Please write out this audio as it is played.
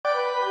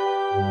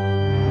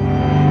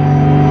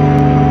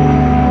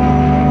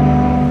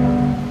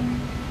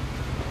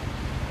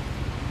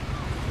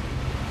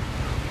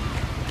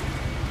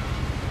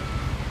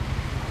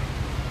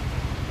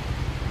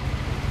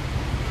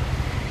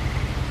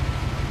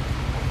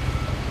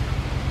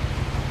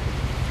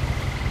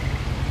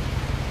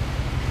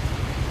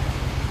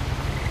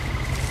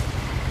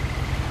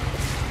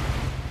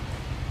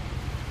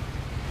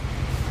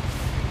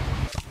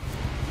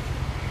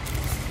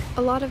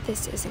A lot of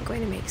this isn't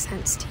going to make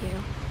sense to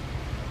you,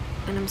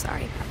 and I'm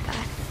sorry about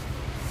that.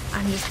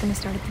 I'm just going to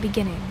start at the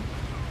beginning,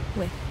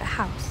 with the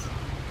house.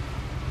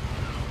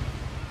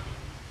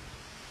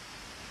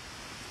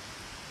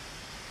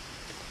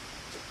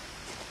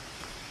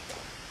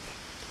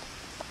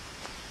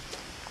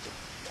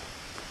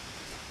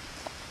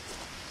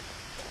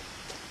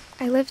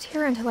 I lived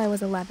here until I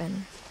was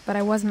 11, but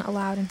I wasn't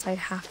allowed inside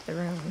half the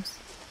rooms.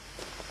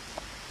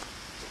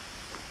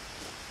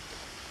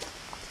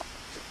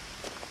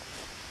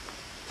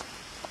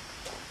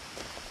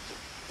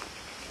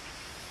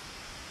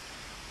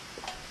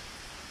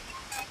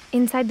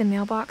 Inside the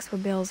mailbox were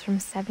bills from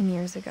 7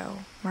 years ago,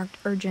 marked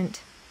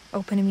urgent,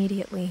 open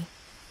immediately.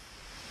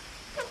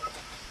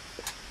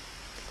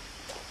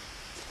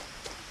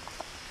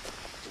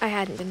 I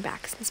hadn't been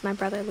back since my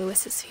brother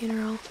Lewis's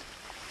funeral.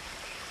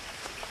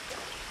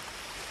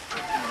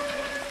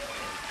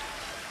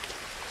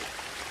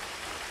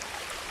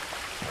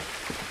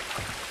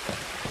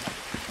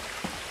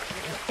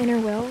 In her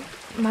will,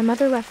 my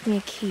mother left me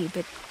a key,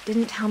 but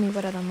didn't tell me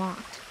what it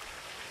unlocked.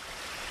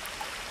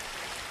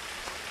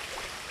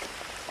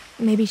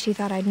 Maybe she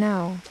thought I'd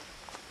know,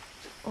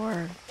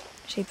 or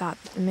she thought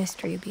that the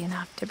mystery would be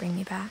enough to bring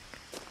me back.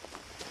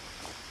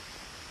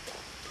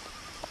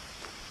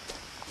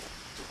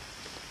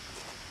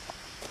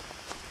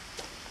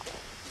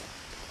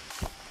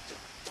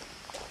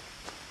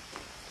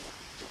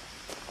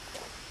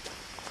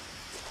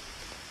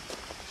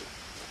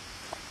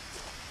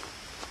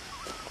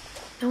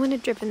 No one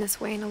had driven this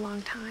way in a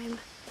long time,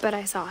 but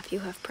I saw a few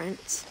hoof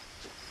prints.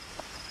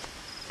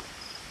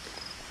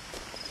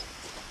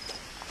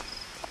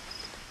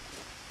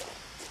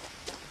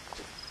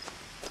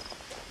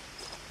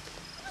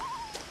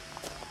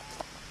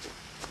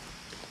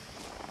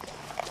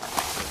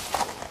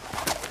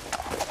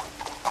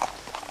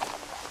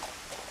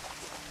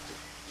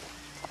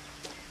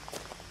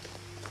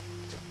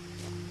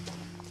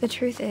 The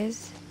truth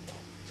is,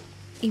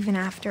 even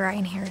after I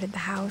inherited the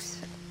house,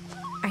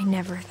 I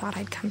never thought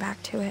I'd come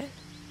back to it.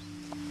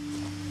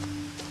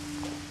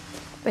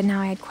 But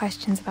now I had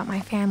questions about my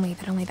family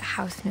that only the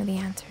house knew the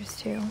answers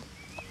to.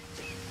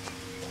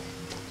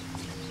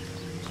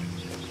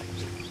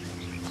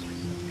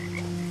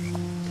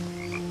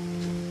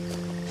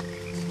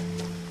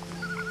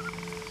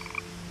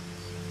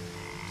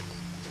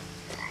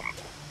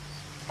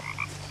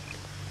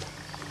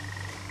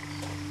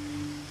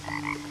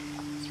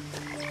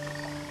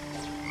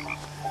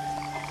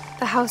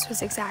 The house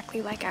was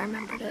exactly like I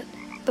remembered it,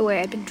 the way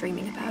I'd been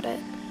dreaming about it.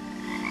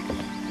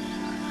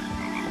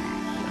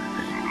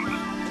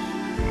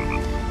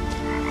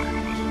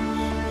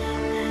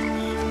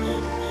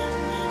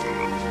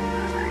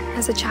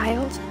 As a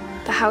child,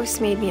 the house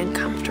made me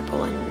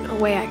uncomfortable in a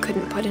way I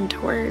couldn't put into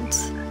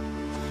words.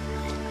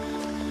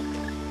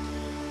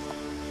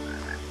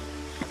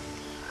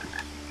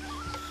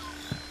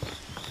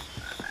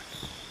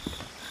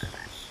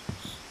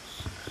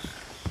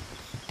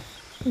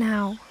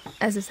 Now,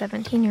 as a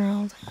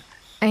 17-year-old,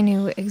 I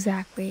knew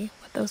exactly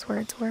what those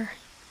words were.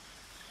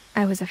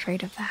 I was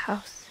afraid of the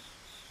house.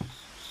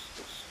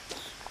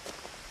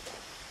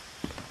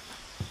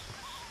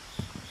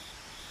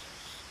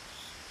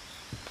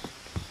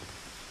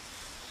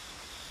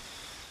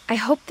 I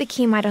hoped the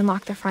key might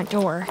unlock the front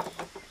door.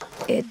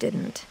 It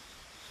didn't.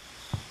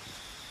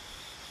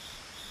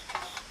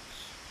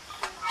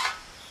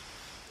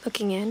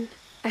 Looking in,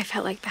 I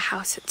felt like the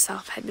house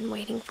itself had been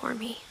waiting for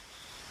me.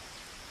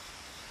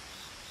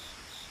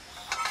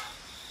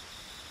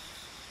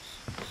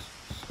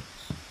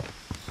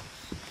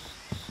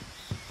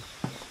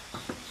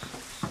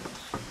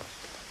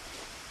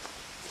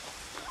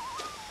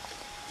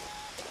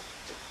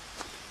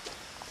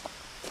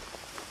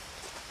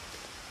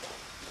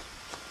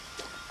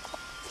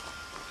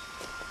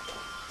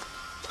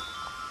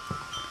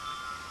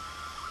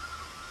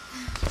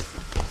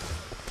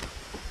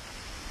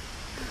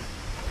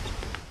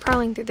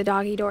 Crawling through the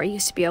doggy door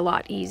used to be a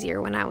lot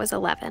easier when I was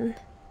 11.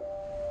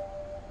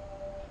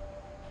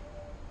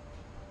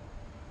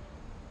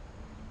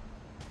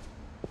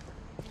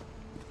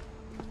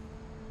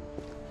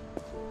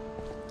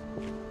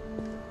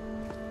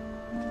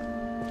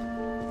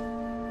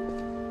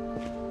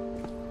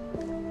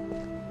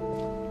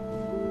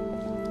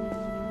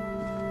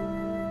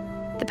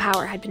 The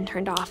power had been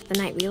turned off the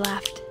night we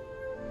left.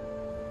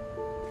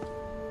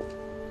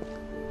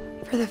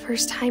 For the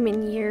first time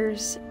in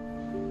years,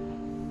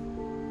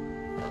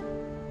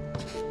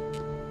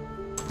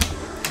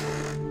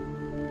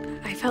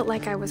 I felt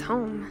like I was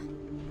home.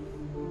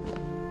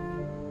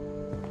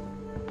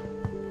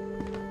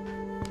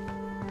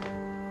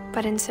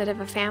 But instead of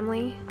a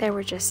family, there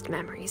were just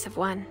memories of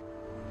one.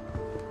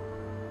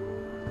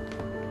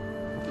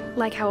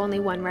 Like how only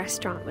one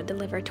restaurant would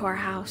deliver to our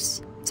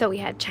house, so we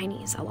had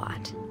Chinese a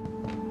lot.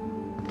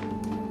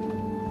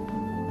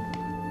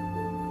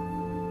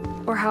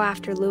 Or how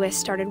after Lewis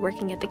started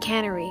working at the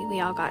cannery,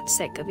 we all got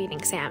sick of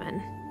eating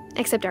salmon.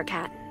 Except our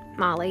cat,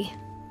 Molly.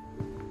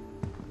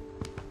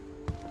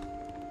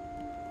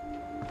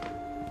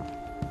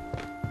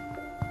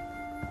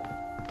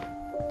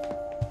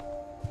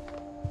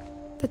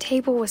 The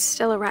table was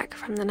still a wreck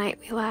from the night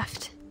we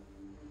left.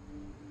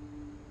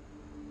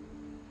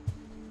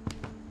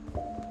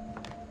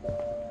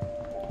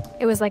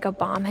 It was like a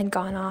bomb had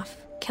gone off,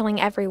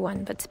 killing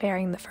everyone but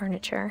sparing the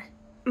furniture.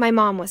 My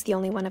mom was the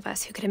only one of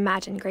us who could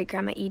imagine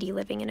Great-Grandma Edie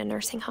living in a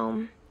nursing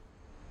home.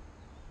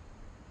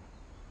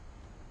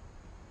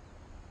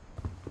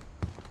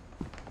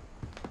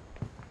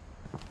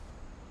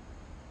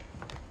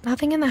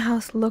 Nothing in the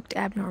house looked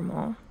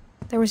abnormal.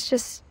 There was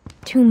just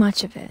too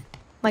much of it,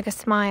 like a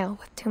smile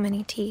with too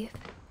many teeth.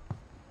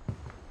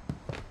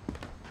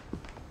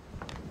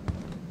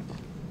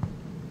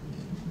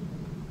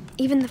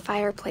 Even the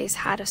fireplace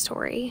had a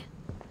story.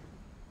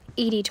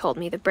 Edie told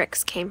me the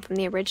bricks came from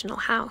the original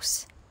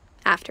house,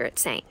 after it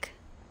sank.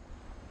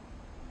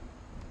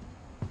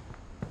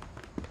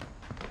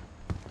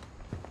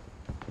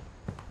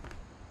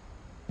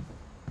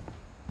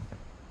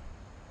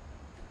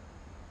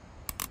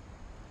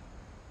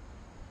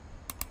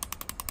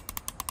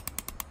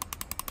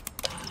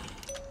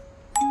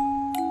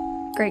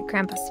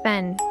 Great-Grandpa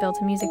Sven built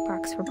a music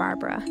box for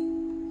Barbara,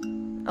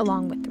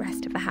 along with the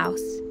rest of the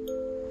house.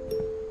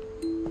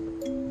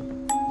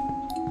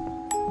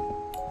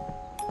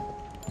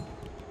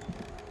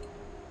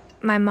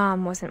 My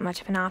mom wasn't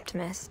much of an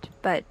optimist,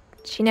 but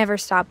she never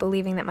stopped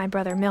believing that my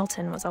brother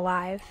Milton was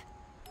alive.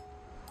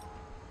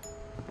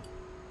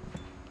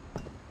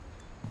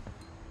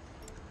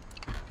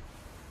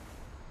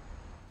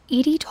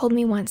 Edie told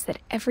me once that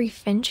every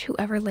Finch who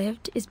ever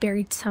lived is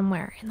buried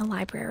somewhere in the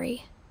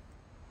library.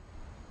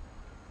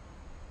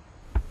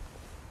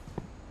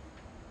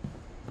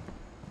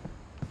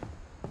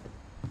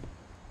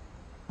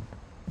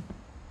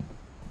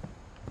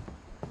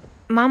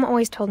 Mom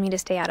always told me to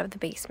stay out of the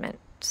basement,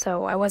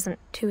 so I wasn't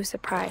too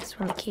surprised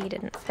when the key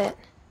didn't fit.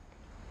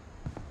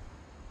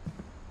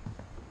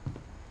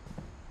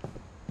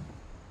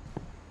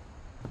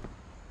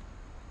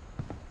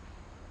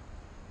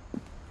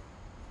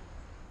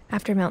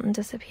 After Milton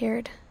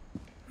disappeared,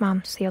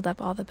 Mom sealed up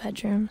all the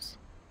bedrooms.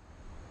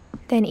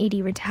 Then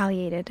Edie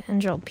retaliated and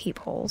drilled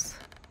peepholes.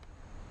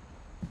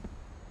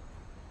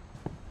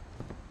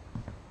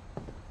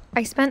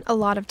 I spent a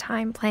lot of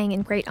time playing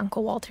in Great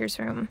Uncle Walter's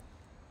room.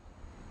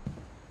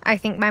 I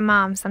think my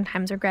mom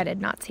sometimes regretted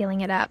not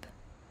sealing it up.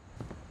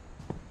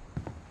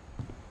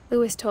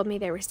 Louis told me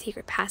there were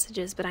secret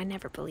passages, but I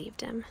never believed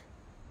him.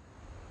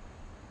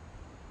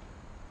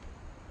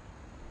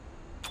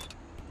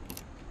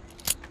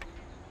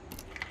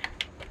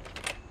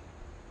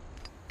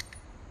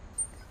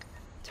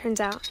 Turns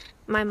out,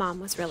 my mom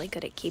was really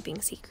good at keeping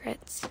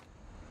secrets.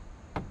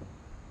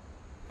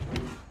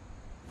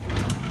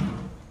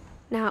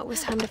 Now it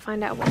was time to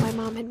find out what my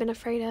mom had been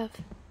afraid of.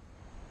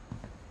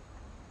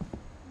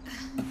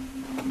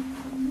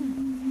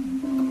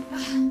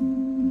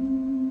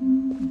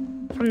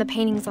 From the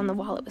paintings on the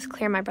wall, it was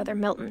clear my brother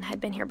Milton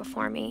had been here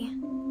before me.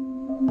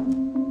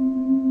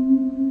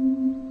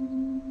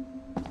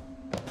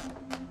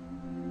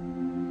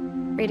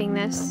 Reading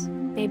this,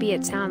 maybe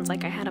it sounds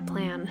like I had a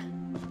plan,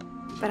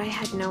 but I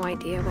had no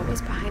idea what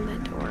was behind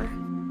that door.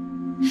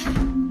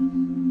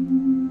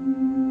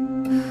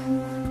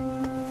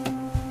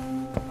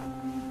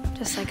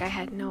 Just like I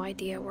had no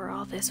idea where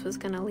all this was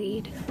gonna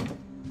lead.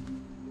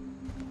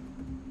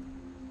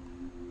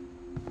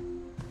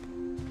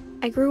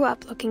 I grew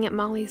up looking at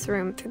Molly's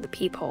room through the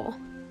peephole.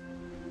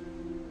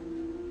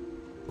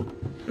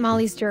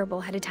 Molly's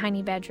gerbil had a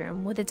tiny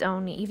bedroom with its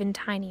own even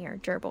tinier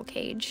gerbil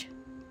cage.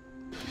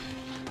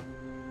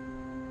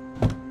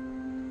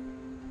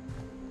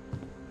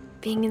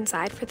 Being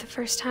inside for the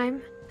first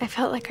time, I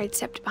felt like I'd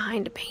stepped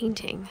behind a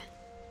painting.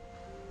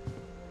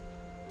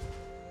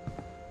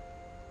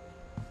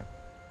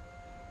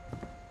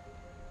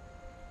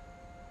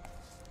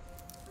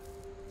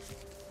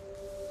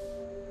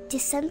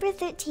 December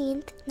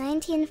 13th,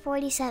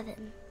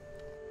 1947.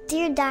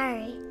 Dear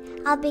Diary,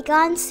 I'll be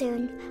gone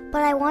soon,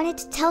 but I wanted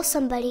to tell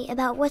somebody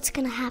about what's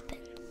gonna happen.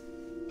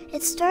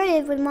 It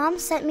started when Mom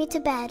sent me to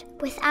bed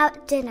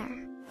without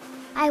dinner.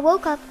 I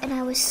woke up and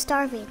I was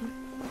starving,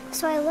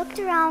 so I looked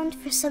around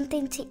for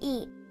something to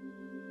eat.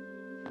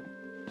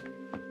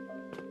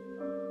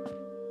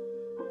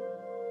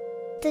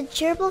 The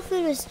gerbil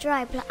food was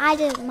dry, but I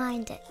didn't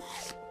mind it.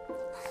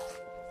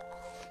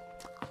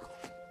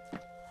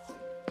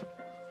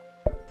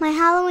 My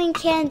Halloween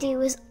candy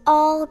was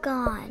all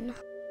gone.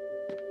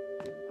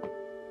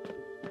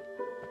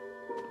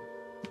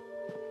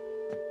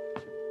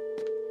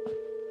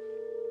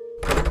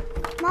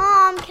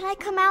 Mom, can I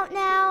come out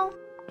now?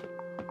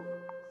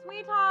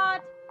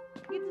 Sweetheart,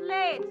 it's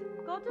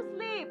late. Go to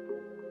sleep.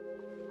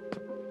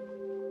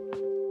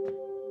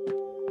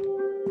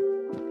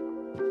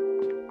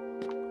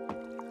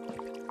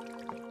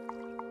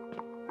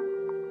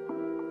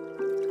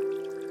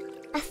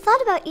 I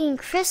thought about eating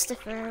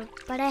Christopher,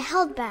 but I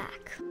held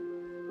back.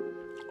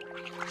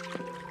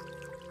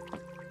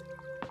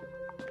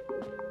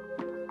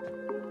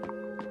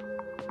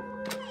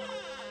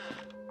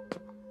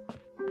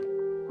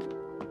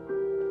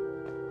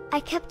 I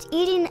kept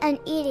eating and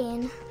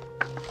eating.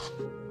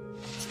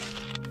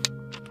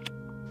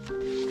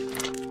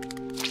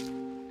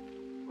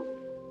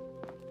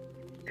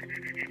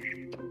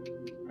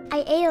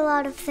 I ate a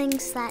lot of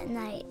things that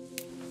night.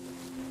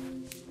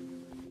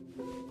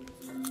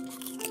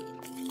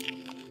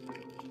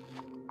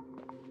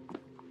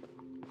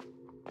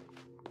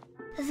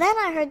 Then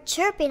I heard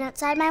chirping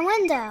outside my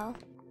window.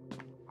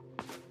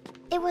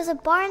 It was a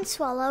barn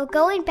swallow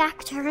going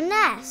back to her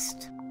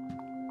nest.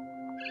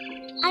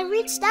 I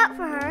reached out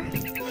for her.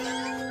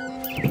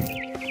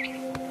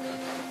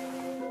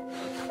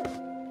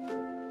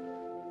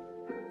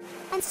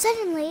 And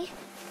suddenly,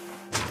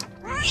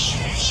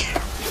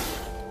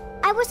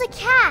 I was a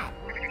cat.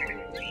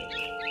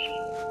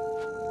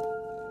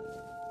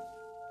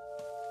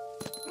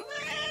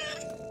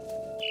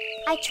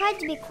 I tried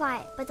to be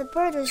quiet, but the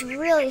bird was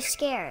really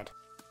scared.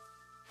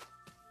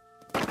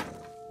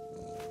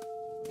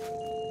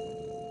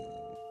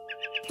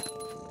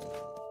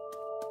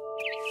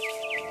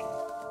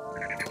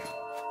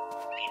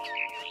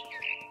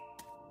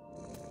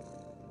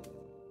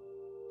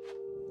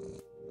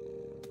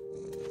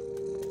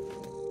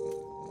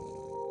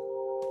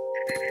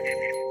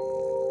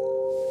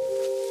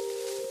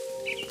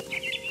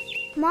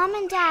 Mom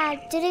and Dad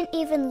didn't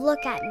even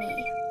look at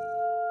me.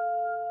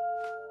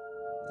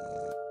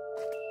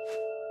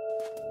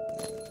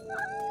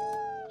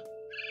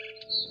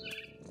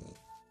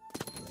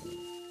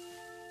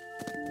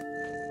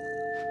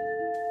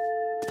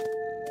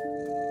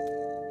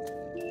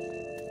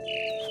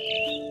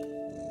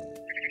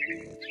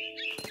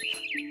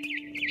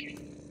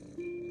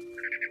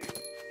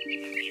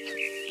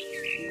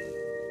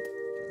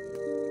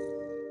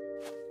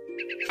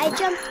 I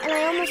jumped and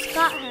I almost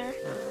got her.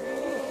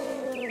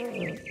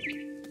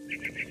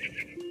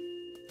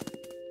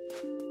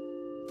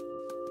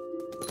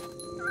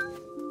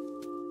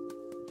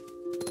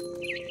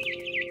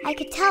 I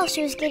could tell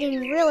she was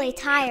getting really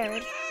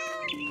tired.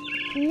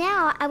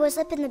 Now I was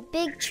up in the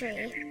big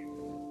tree.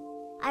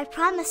 I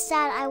promised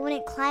Dad I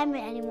wouldn't climb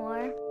it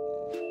anymore.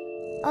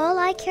 All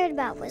I cared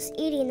about was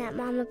eating that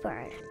mama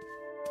bird.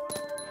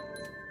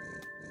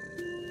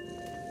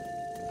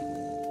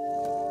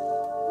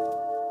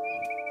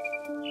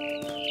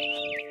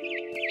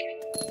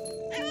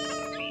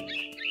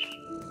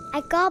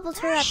 I gobbled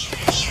her up.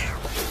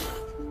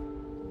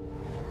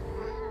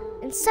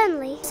 And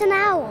suddenly, it's an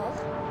owl.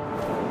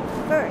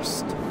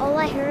 First, all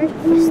I heard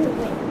was the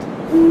wind.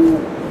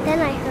 Then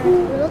I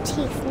heard little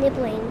teeth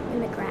nibbling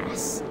in the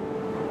grass.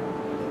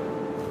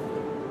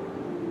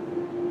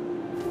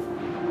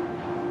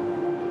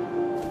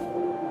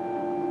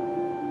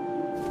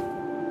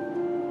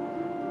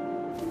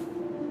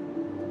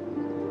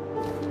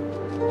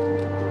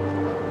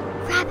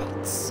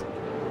 Rabbits.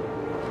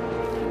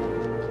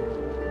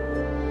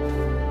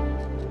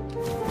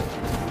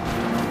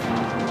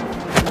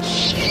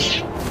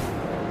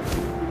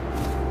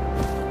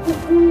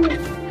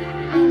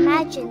 I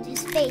imagined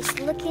his face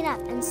looking up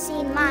and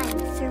seeing mine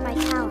through my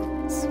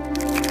talons.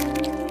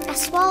 I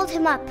swallowed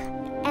him up,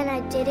 and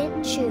I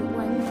didn't chew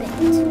one bit.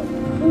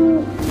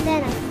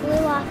 Then I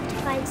flew off to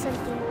find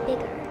something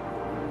bigger.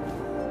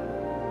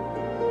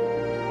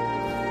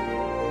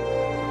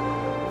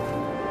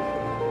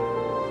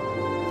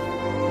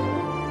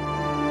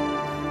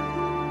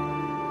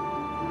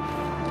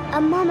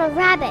 A mama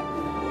rabbit.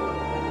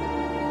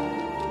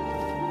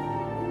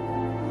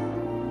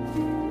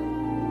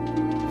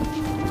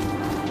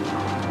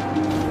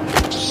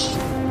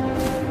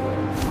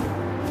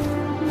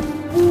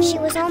 She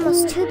was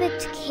almost too big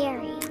to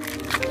carry.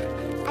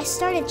 I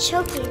started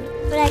choking,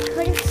 but I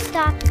couldn't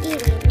stop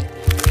eating.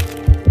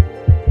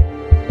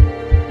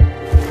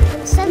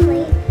 And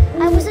suddenly,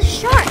 I was a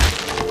shark.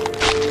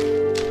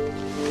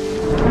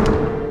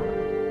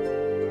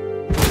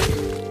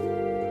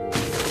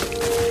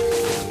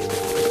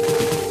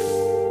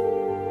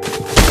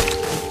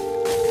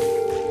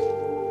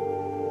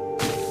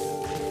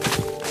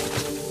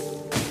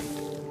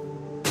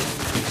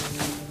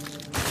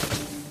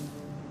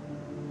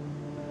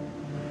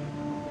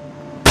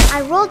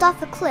 I rolled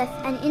off a cliff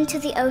and into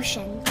the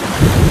ocean.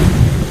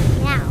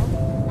 Now,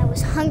 I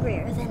was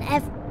hungrier than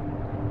ever.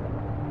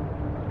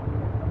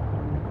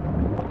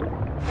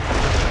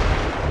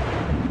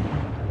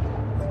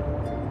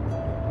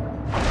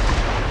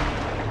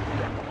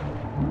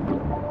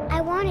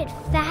 I wanted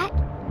fat,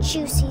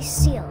 juicy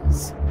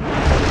seals.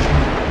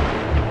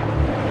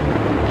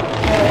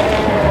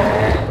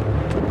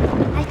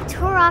 I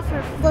tore off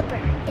her flipper,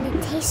 and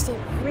it tasted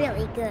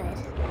really good.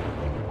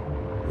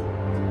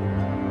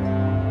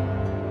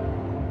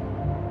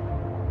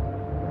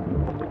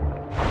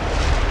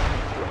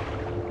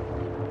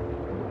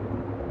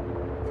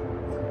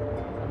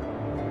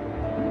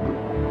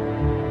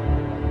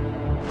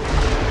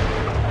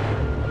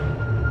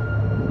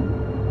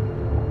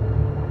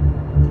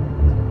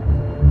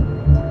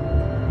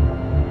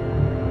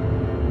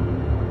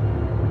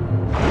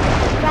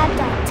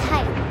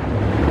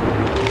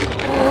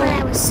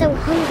 So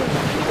hungry,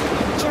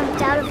 I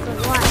jumped out of the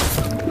water.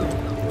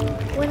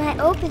 When I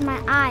opened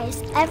my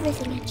eyes,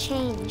 everything had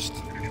changed.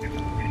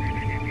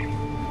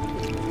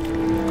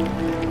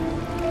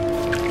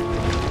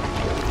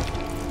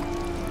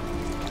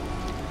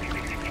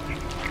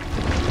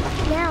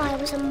 Now I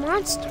was a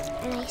monster.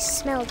 and I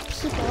smelled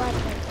people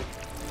everywhere.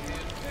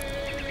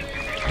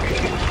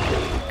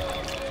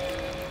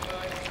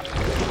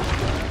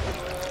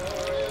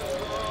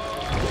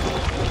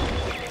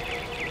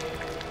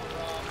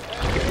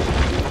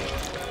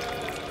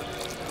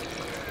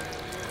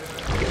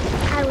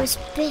 I was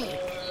big,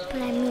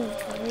 but I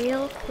moved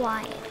real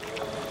quiet.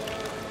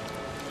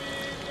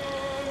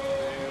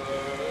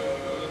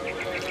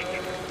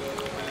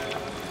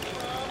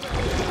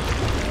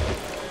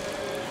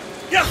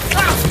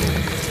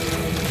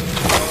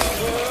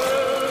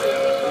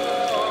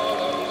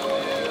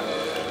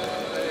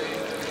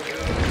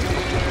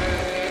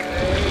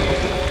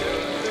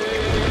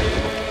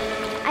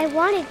 I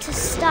wanted to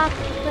stop,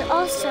 but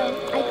also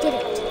I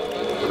didn't.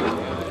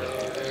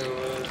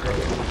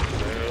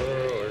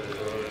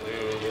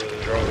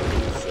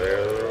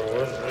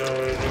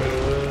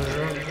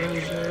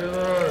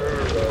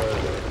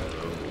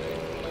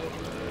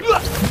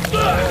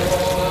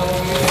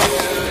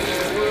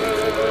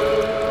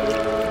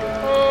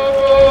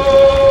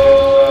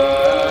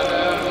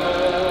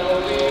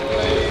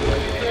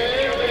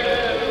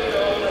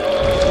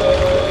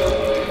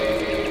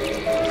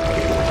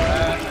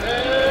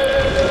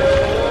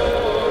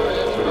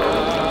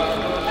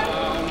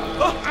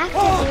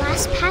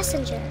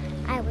 Passenger,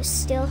 I was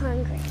still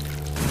hungry.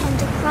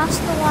 And across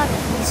the water,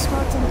 we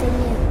smelled something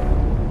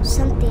new.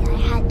 Something I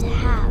had to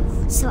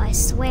have, so I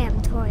swam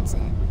towards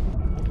it.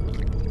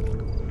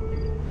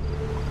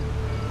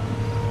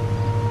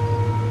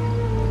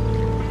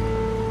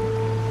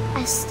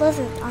 I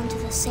slithered onto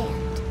the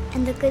sand,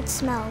 and the good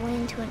smell went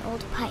into an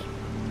old pipe.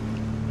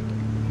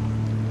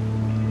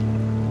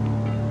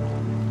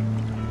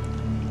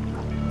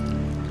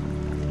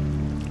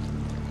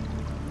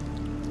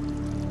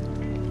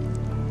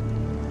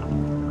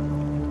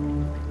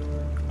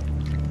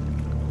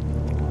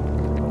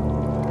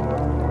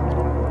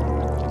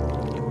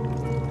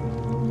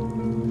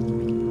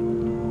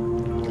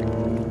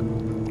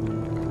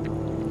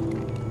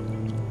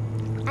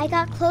 I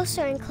got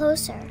closer and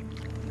closer.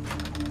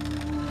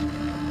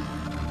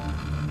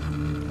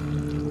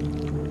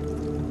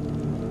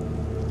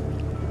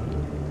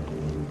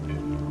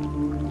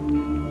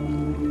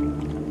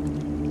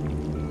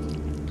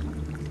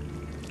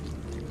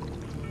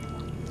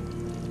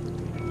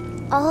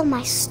 All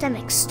my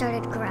stomach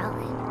started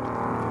growling.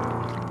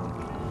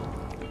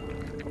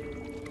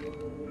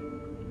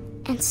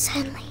 And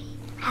suddenly,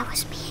 I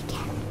was me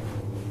again.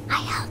 I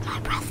held my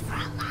breath for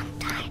a long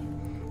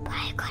time, but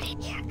I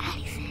couldn't hear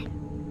anything.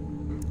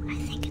 I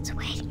think it's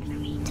waiting for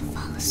me to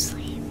fall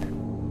asleep.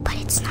 But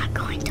it's not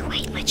going to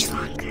wait much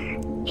longer.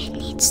 It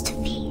needs to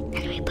feed,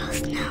 and we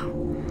both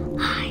know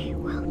I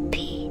will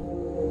be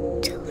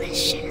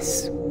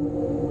delicious.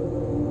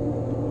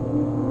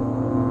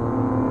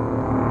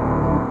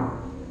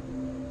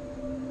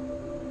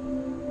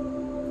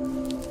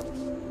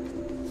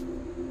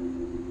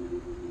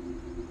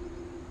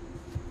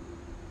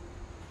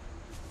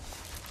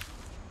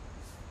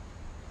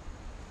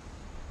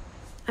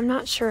 I'm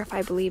not sure if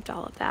I believed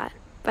all of that,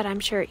 but I'm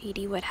sure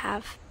Edie would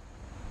have.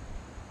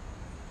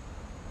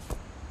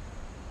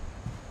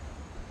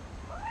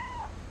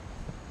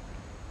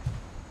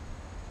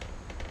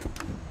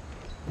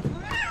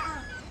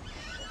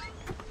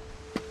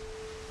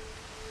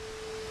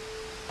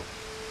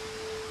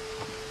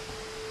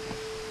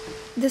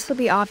 This will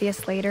be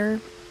obvious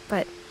later,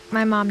 but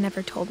my mom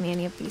never told me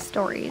any of these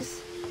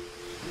stories.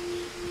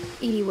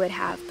 Edie would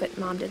have, but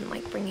Mom didn't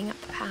like bringing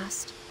up the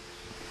past.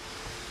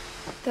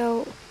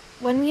 Though,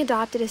 when we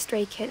adopted a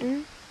stray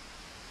kitten,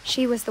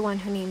 she was the one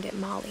who named it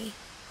Molly.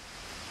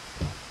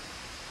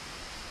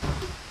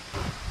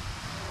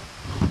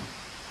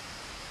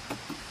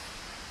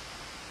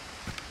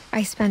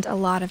 I spent a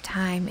lot of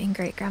time in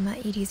Great-Grandma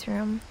Edie's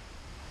room.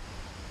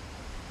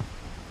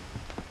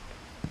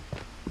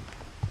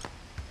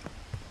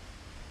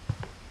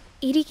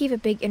 Edie gave a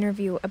big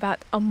interview about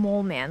a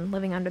mole man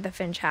living under the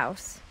Finch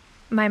house.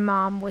 My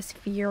mom was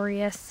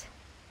furious.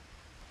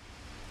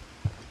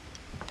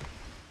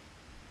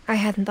 I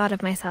hadn't thought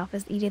of myself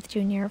as Edith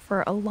Jr.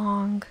 for a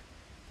long,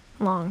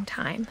 long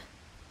time.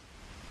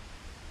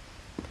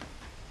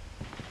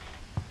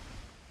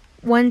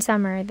 One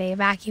summer, they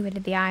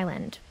evacuated the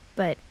island,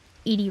 but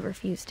Edie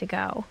refused to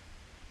go.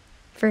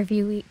 For a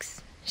few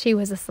weeks, she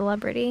was a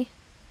celebrity.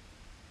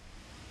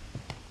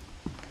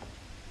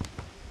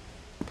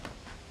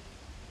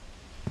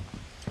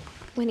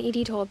 When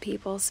Edie told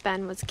people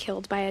Sven was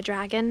killed by a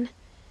dragon,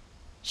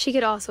 she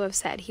could also have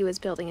said he was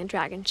building a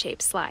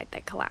dragon-shaped slide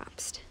that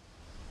collapsed.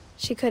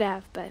 She could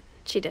have, but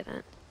she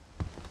didn't.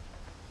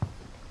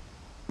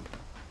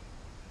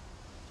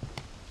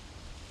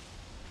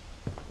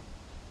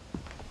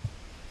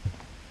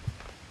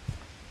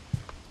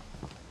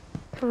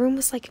 Her room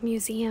was like a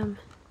museum.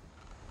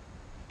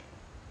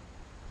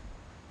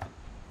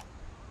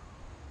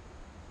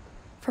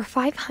 For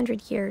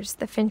 500 years,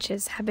 the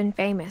Finches have been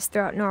famous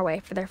throughout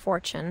Norway for their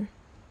fortune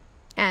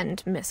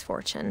and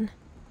misfortune.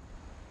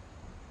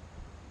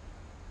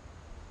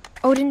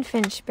 Odin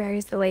Finch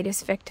buries the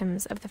latest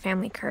victims of the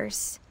family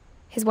curse,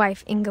 his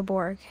wife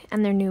Ingeborg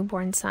and their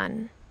newborn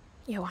son,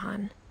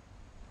 Johann.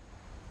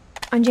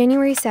 On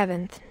January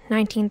 7th,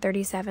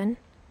 1937,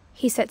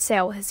 he set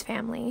sail with his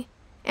family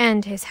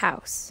and his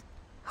house,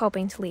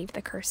 hoping to leave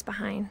the curse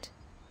behind.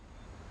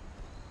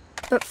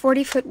 But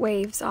 40-foot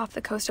waves off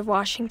the coast of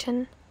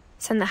Washington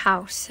send the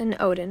house and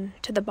Odin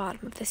to the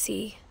bottom of the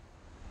sea.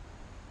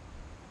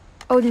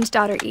 Odin's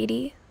daughter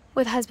Edie,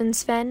 with husband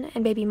Sven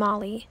and baby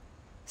Molly,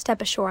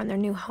 step ashore on their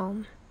new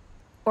home,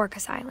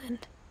 Orcas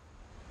Island.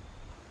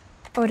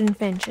 Edith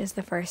Finch is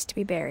the first to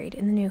be buried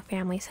in the new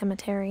family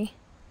cemetery.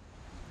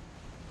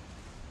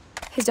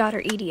 His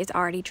daughter Edie is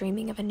already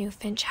dreaming of a new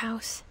Finch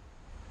house.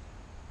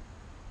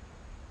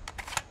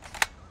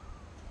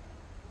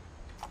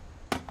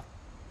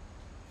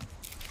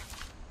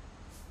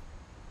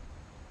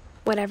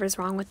 Whatever's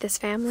wrong with this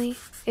family,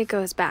 it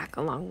goes back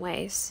a long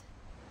ways.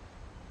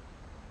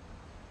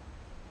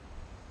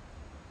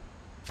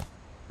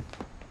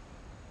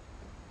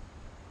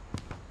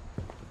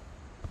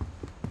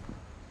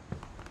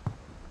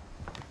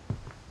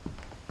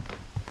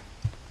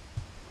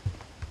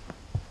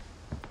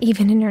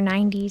 Even in her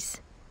 90s,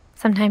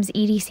 sometimes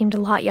Edie seemed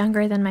a lot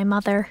younger than my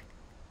mother.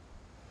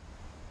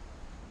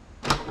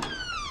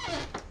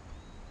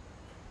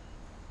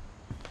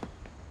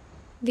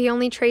 The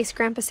only trace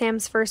Grandpa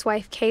Sam's first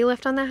wife, Kay,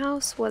 left on the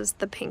house was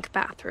the pink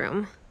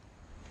bathroom.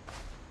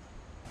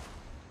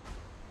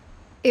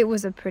 It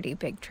was a pretty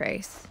big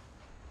trace.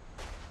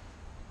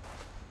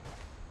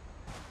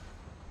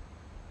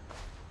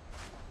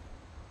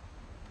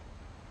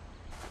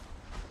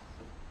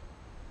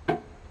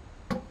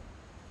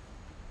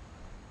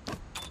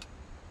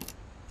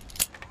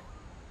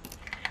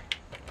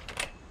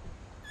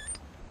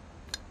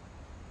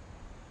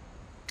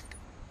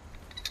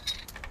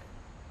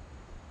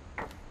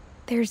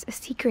 There's a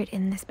secret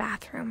in this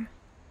bathroom.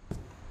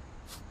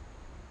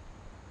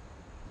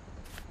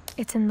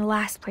 It's in the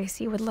last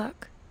place you would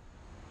look.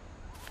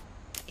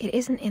 It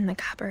isn't in the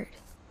cupboard.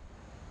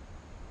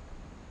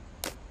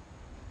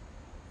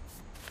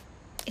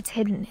 It's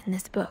hidden in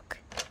this book.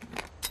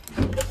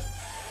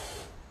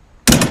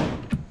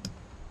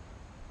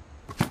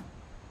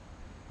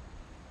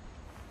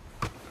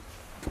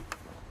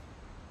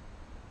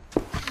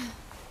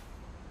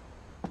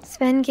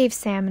 Sven gave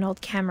Sam an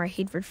old camera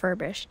he'd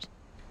refurbished.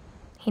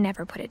 He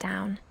never put it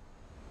down.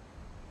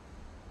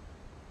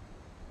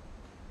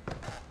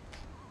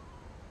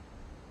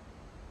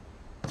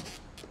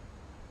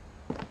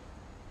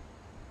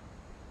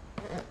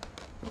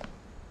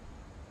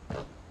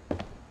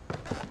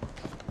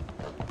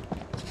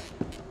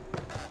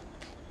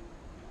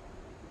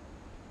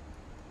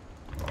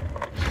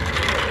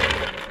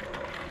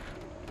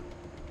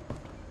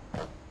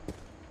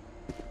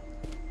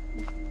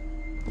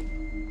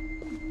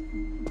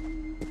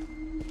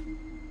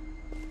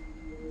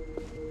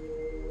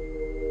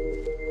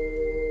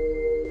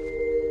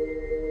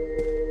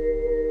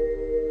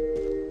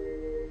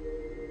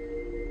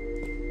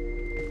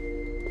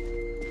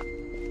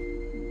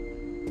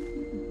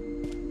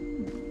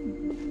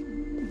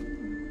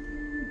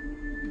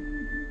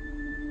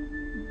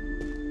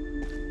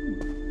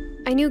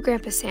 I knew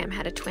Grandpa Sam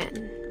had a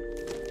twin,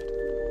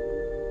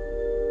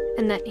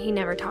 and that he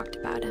never talked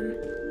about him.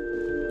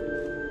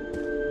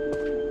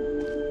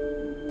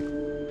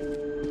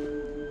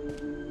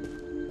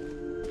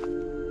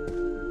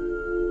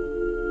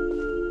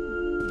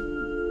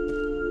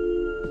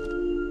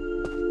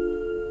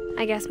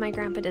 I guess my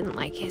grandpa didn't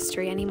like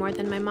history any more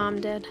than my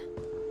mom did.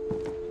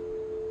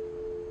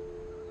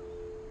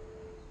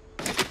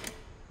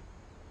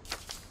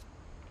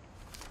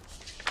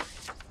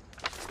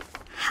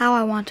 How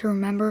I Want to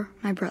Remember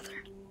My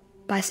Brother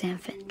by Sam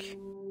Finch.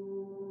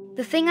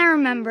 The thing I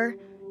remember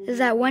is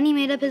that when he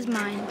made up his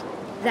mind,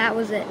 that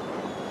was it.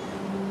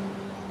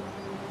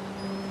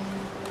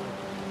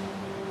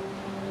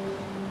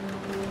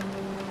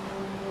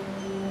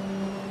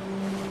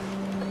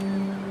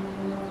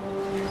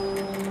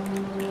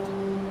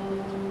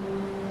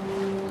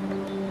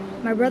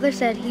 My brother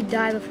said he'd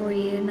die before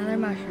he ate another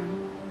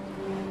mushroom,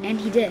 and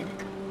he did.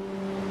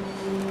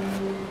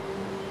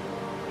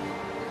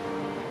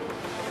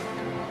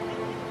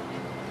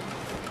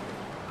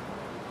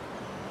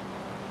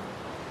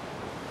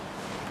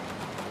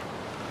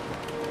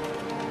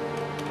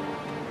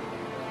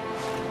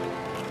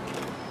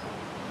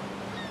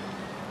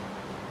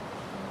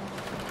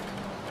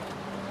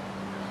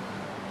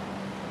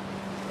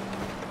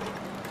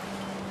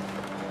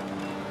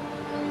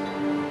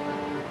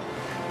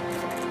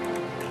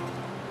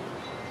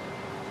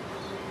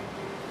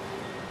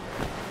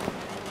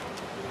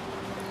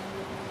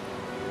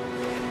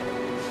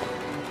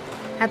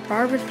 At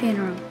Barbara's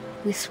funeral,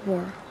 we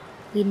swore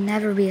we'd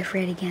never be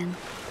afraid again,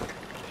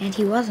 and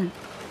he wasn't.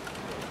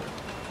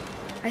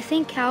 I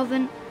think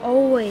Calvin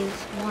always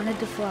wanted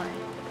to fly.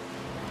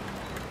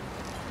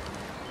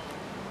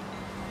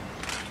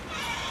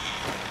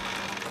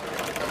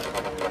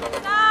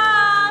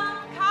 Dad!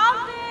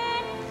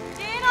 Calvin!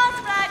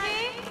 Dinner's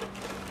ready!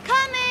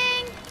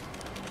 Coming!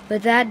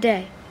 But that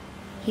day,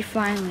 he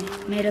finally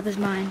made up his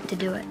mind to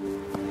do it.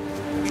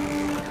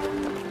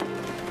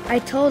 I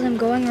told him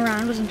going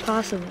around was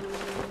impossible.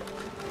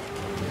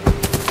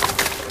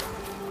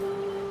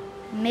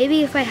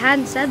 Maybe if I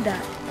hadn't said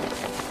that.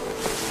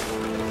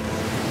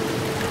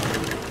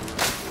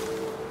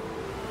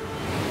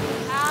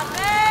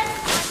 Calvin,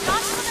 I'm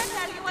not gonna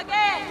tell you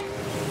again.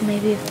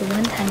 Maybe if the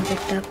wind hadn't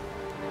picked up,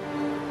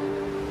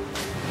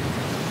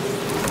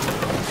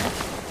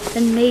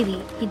 then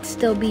maybe he'd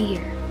still be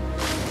here.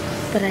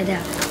 But I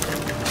doubt it.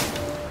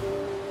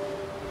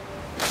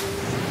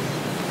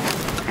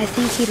 I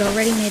think he'd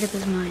already made up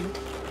his mind.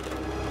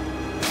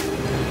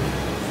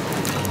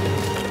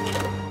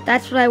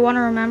 That's what I want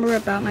to remember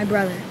about my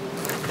brother.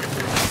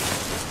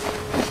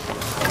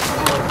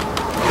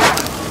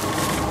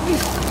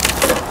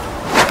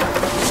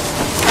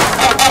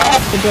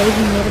 The day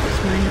he made up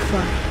his mind to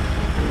fly.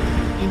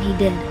 And he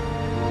did.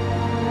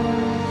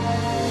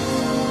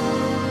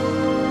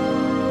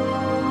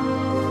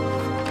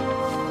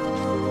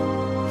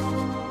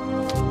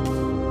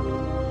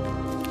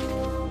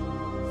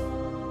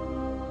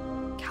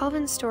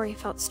 Calvin's story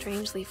felt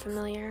strangely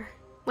familiar.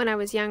 When I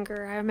was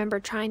younger, I remember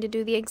trying to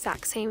do the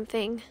exact same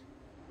thing.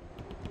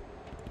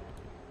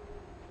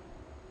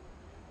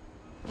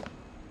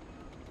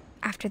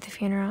 After the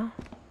funeral,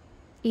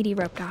 Edie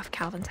roped off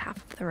Calvin's half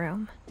of the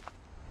room.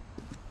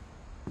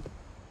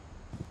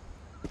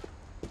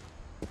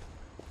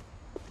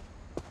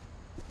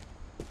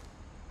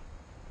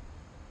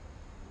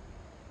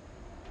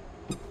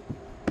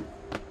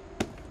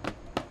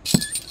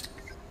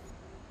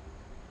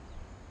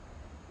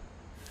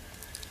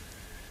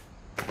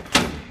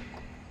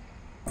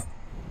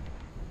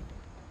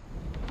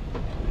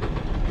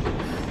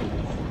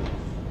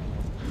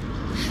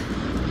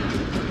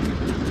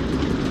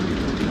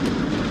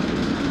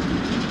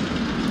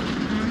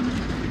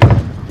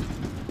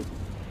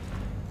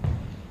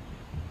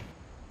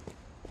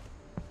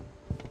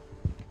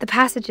 The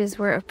passages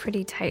were a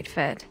pretty tight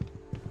fit.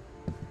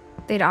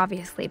 They'd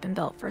obviously been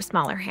built for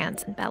smaller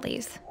hands and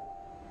bellies.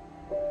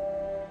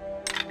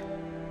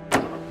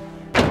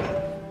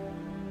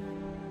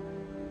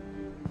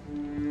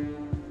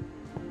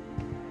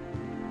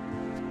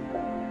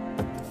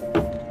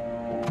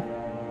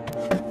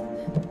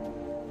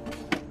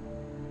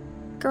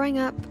 Growing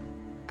up,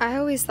 I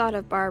always thought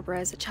of Barbara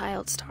as a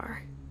child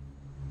star.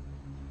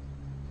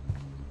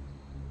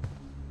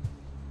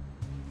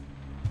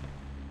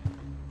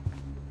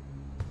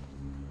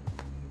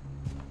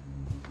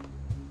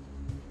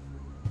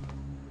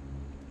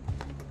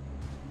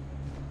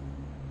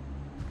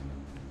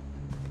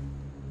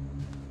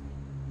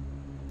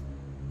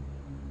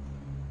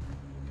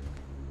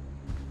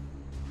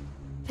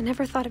 I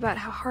never thought about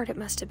how hard it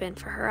must have been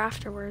for her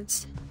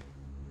afterwards.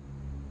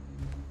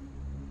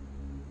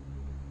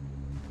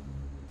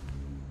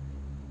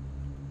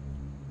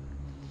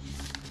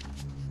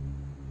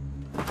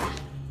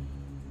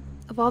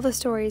 Of all the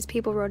stories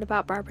people wrote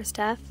about Barbara's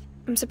death,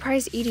 I'm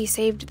surprised Edie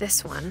saved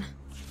this one.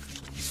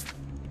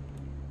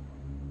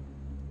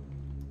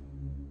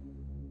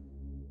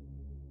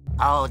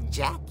 Old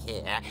Jack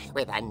here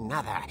with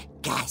another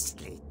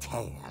ghastly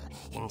tale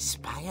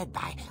inspired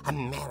by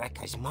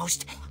America's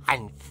most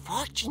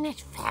unfortunate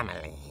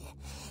family.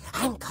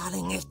 I'm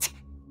calling it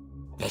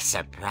The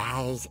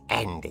Surprise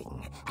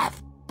Ending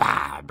of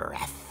Barbara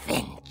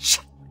Finch.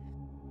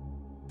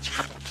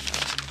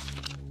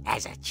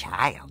 As a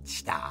child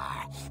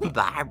star,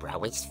 Barbara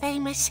was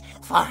famous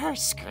for her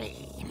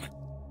scream.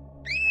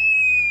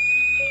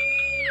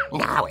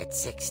 Now at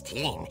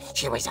 16,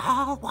 she was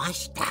all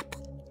washed up.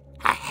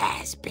 A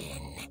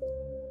has-been.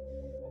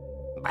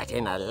 But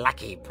in a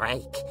lucky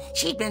break,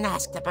 she'd been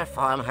asked to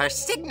perform her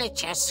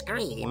signature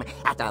scream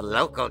at a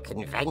local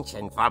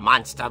convention for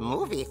monster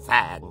movie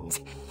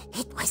fans.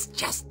 It was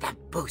just the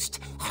boost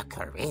her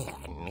career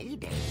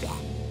needed.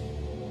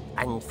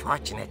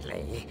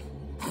 Unfortunately,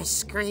 her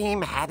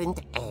scream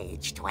hadn't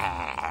aged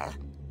well.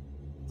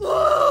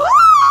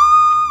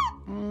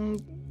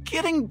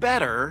 Getting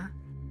better.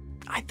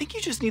 I think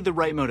you just need the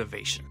right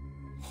motivation.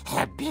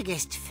 Her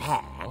biggest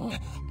fan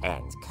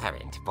and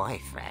current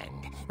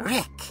boyfriend,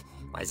 Rick,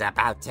 was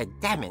about to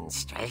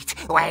demonstrate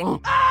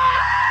when...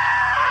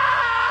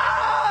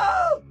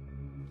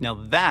 Now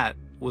that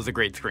was a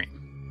great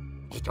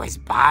scream. It was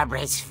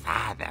Barbara's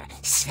father,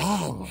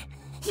 Sven.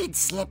 He'd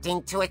slipped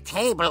into a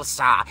table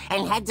saw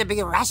and had to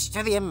be rushed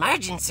to the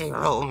emergency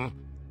room.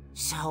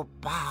 So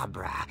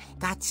Barbara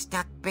got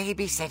stuck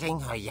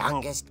babysitting her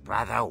youngest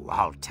brother,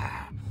 Walter.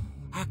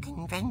 Her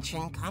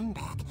convention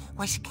comeback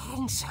was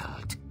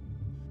cancelled.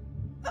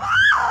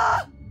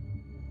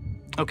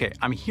 Okay,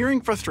 I'm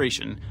hearing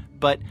frustration,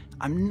 but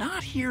I'm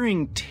not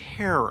hearing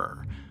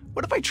terror.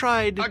 What if I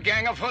tried... A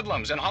gang of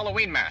hoodlums in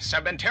Halloween masks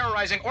have been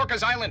terrorizing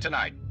Orcas Island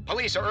tonight.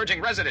 Police are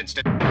urging residents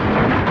to... That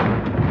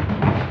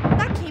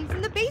came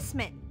from the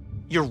basement.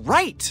 You're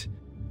right!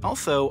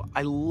 Also,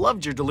 I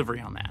loved your delivery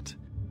on that.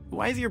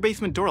 Why is your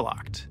basement door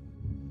locked?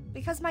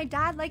 Because my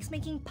dad likes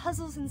making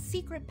puzzles and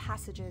secret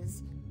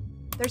passages.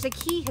 There's a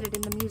key hidden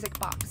in the music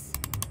box.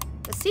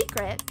 The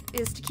secret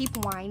is to keep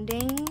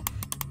winding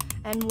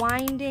and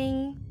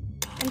winding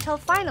until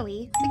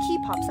finally the key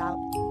pops out.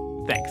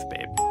 Thanks,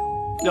 babe.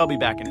 I'll be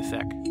back in a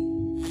sec.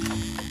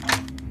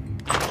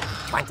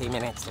 20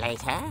 minutes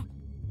later,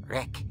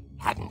 Rick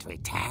hadn't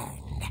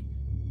returned.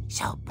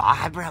 So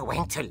Barbara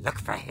went to look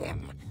for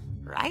him,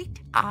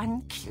 right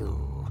on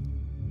cue.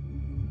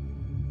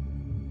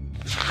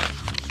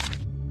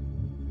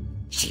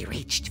 She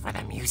reached for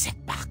the music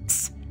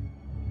box.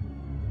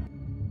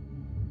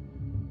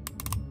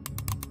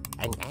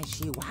 And as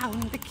she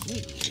wound the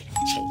key,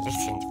 she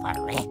listened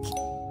for Rick,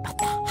 but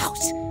the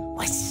house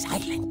was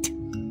silent.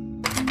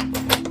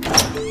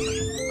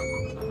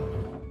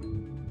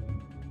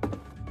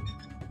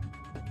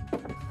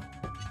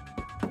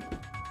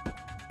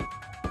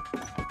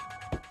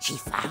 She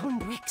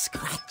found Rick's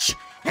crutch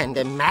and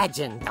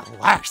imagined the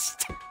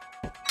worst.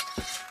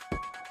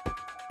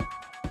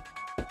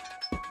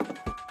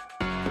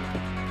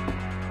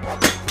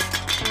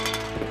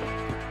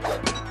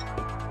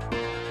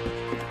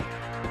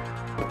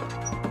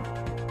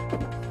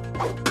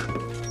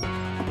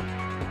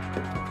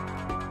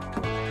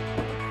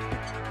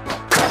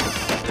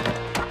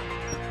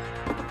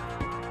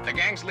 The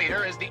gang's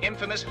leader is the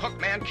infamous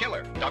Hookman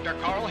killer, Dr.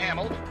 Carl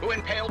Hamill, who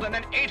impaled and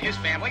then ate his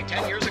family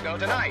 10 years ago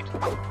tonight.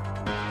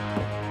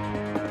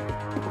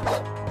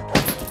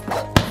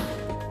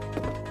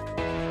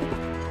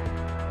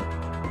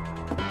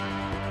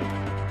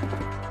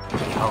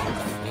 The old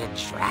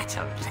fridge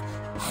rattled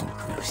and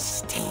grew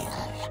still.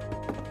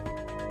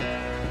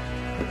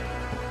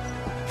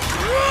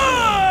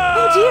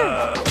 Oh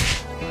dear!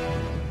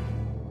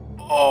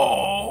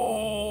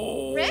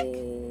 Oh! Rick?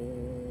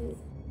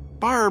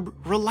 Barb,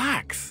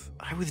 relax.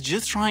 I was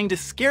just trying to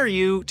scare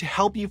you to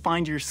help you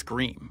find your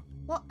scream.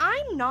 Well,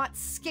 I'm not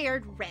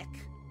scared, Rick.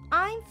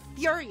 I'm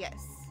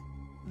furious.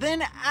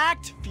 Then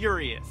act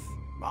furious.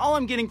 All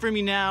I'm getting from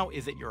you now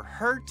is that you're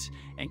hurt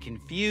and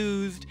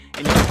confused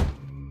and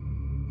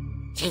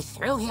She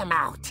threw him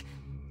out,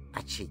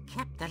 but she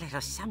kept a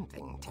little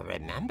something to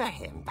remember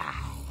him by.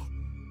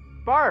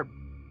 Barb,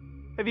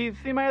 have you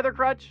seen my other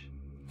crutch?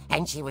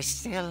 And she was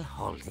still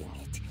holding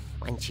it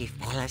when she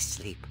fell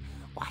asleep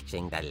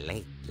watching the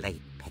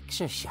late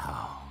picture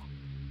show.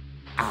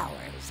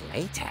 Hours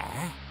later...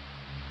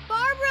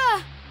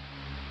 Barbara!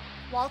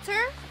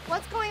 Walter,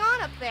 what's going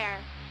on up there?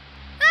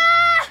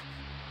 Ah!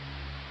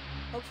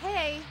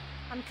 Okay,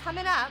 I'm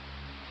coming up,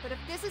 but if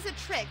this is a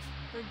trick,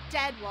 you're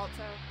dead, Walter.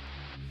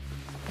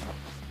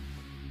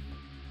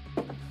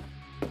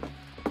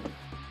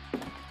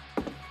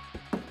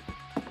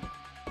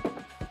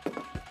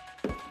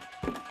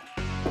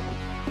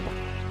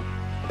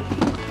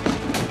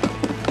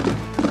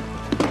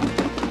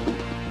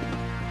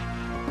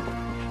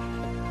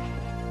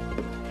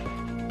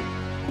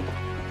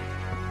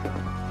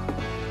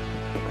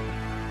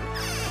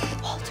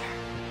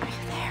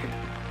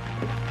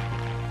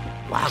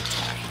 Walter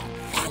had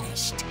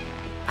vanished,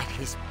 but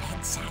his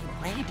bedside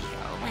radio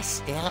was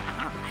still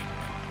on.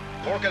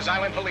 Orcas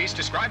Island police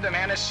describe the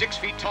man as 6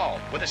 feet tall,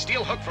 with a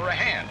steel hook for a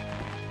hand.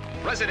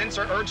 Residents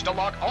are urged to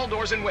lock all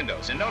doors and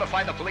windows and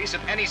notify the police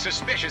of any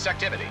suspicious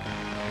activity.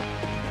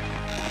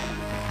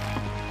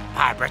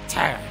 Barbara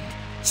turned,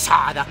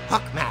 saw the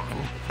hook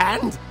man,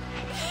 and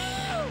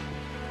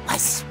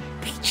was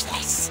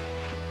speechless.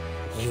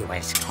 He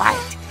was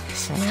quite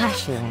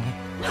smashing.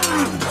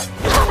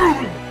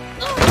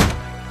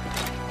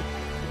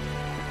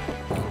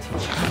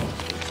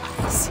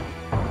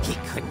 He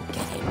couldn't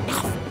get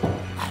enough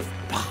of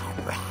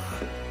Barbara.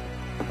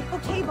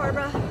 Okay,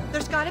 Barbara,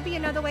 there's gotta be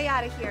another way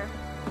out of here.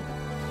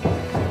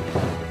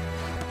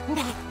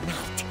 That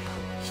night,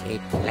 she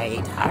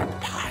played her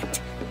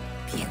part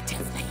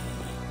beautifully.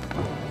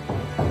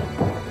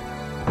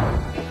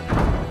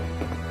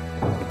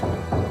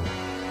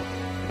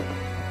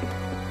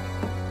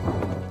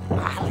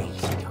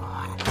 Molly's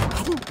door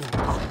hadn't been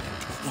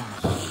opened in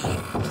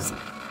years.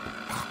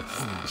 The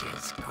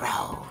hinges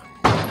groaned.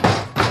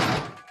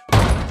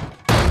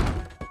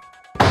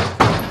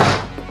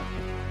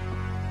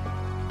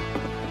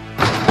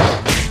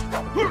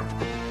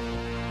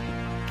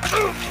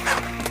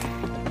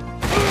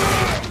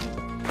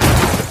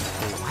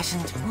 He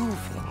wasn't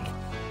moving,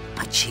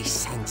 but she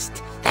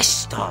sensed the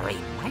story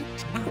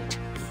might not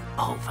be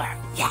over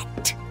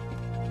yet.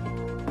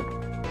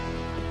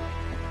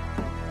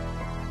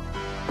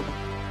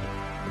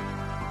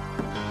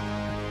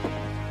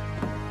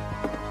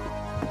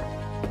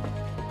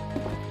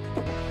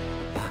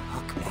 The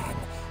hookman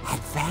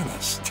had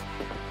vanished.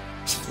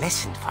 She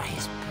listened for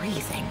his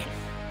breathing,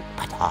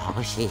 but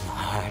all she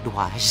heard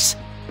was...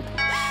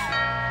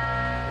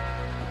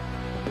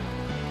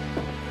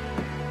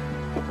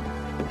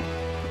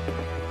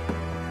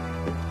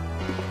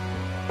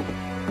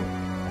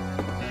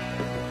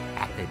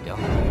 At the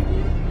door,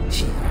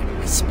 she heard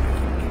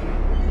whispering.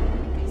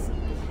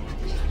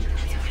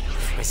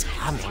 It was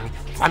coming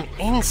from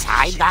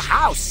inside the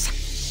house.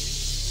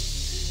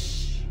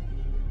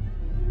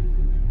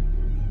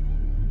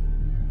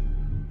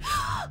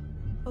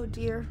 Oh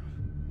dear.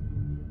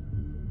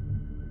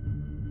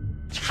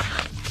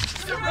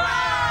 The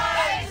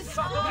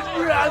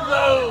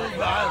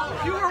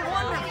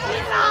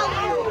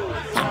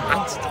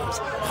monsters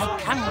had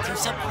come to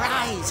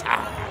surprise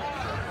her.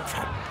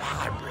 For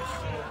Barbara,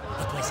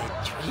 it was a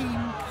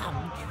dream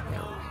come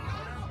true.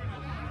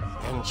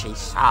 when she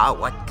saw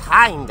what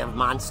kind of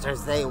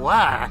monsters they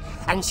were,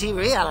 and she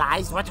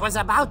realized what was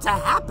about to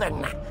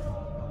happen.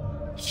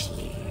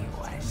 She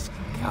was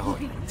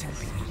going to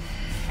be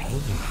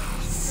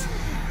famous.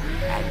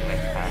 And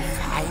with her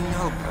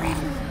final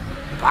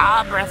breath,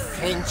 Barbara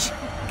Finch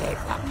gave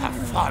the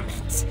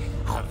performance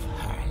of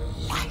her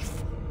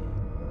life.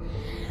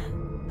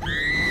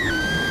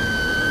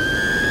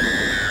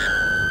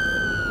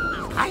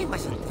 I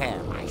wasn't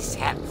there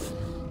myself,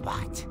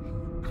 but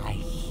I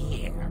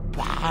hear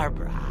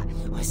Barbara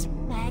was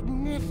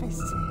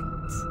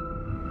magnificent.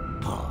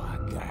 Poor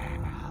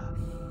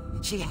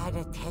girl. She had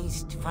a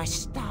taste for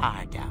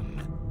stardom.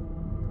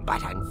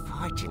 But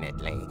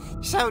unfortunately,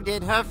 so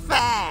did her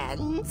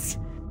fans.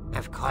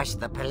 Of course,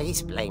 the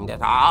police blamed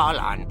it all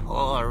on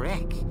poor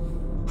Rick,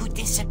 who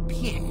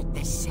disappeared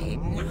the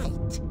same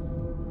night.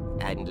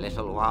 And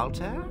little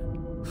Walter?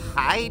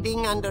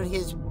 Hiding under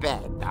his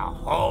bed the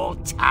whole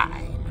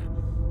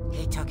time.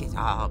 He took it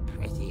all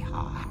pretty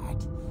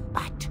hard,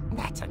 but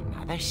that's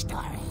another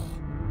story.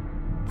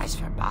 As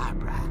for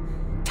Barbara,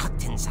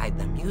 tucked inside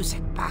the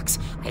music box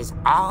is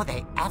all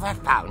they ever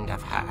found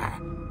of her.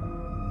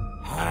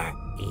 Her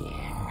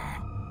ear.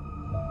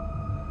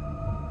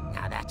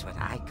 Now that's what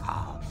I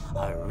call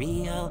a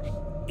real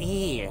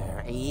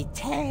eerie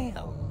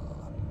tale.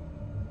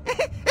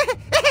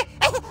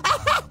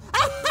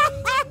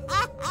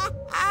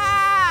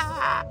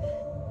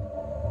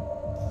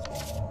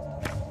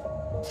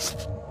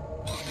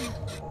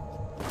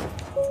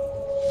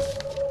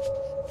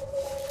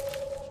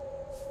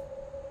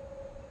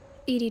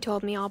 Edie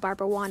told me all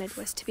Barbara wanted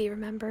was to be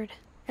remembered,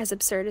 as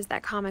absurd as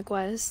that comic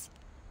was.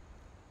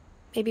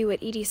 Maybe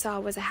what Edie saw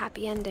was a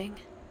happy ending.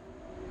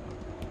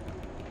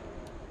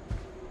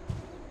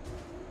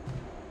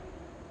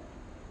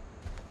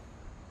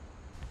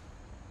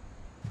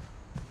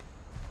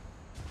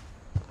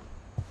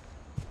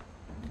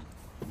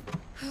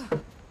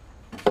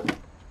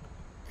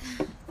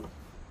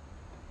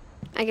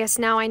 I guess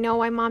now I know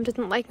why Mom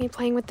didn't like me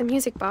playing with the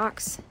music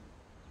box.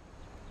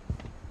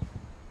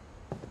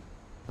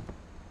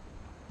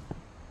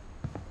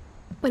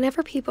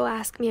 Whenever people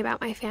ask me about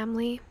my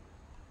family,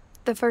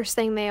 the first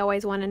thing they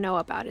always want to know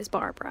about is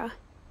Barbara.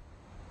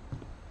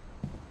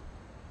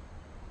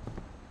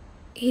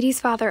 Edie's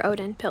father,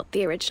 Odin, built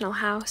the original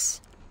house.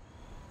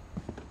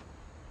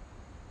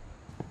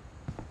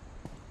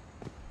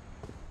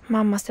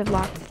 Mom must have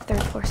locked the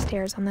third floor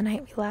stairs on the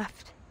night we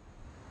left.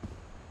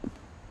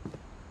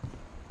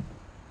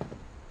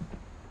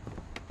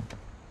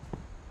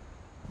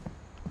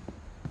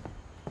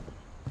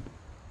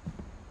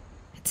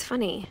 It's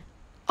funny.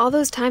 All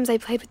those times I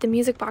played with the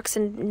music box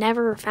and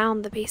never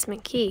found the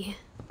basement key.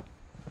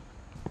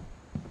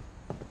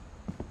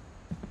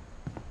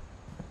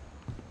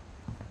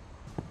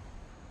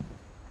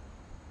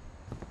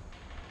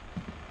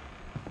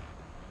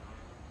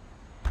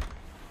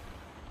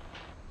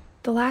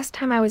 The last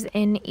time I was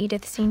in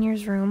Edith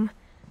Sr.'s room,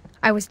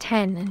 I was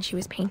 10 and she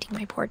was painting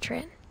my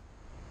portrait.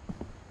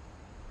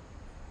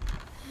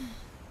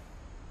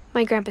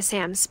 My Grandpa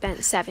Sam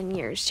spent 7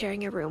 years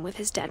sharing a room with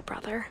his dead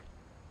brother,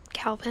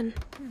 Calvin.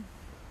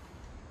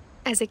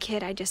 As a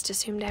kid, I just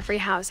assumed every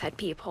house had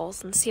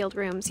peepholes and sealed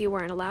rooms you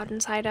weren't allowed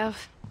inside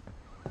of.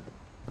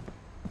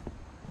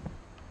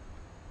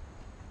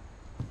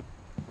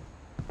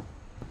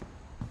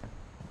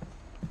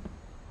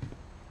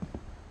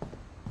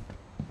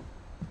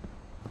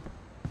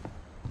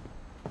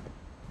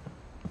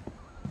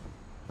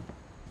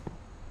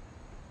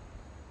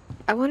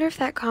 I wonder if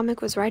that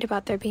comic was right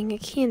about there being a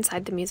key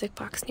inside the music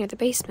box near the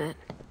basement.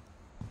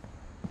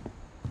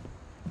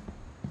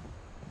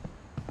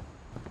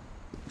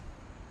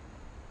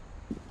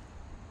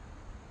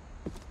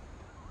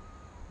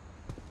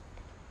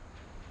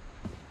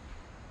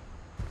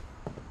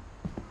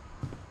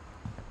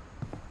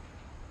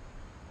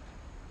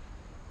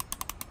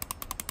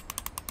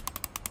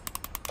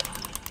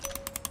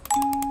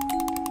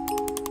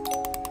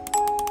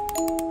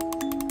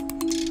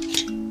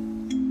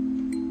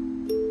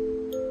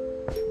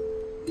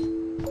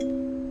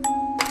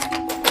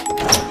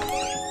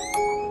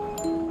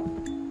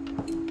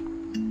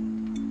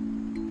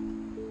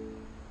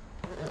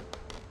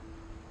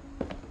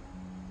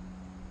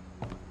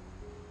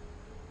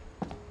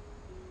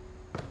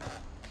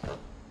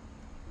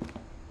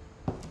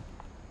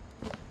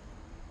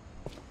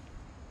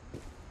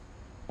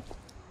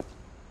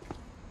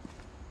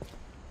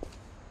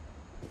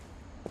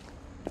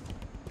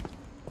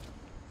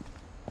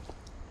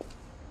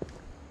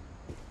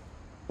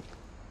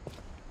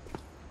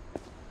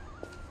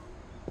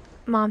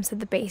 Mom said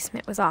the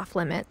basement was off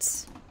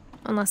limits,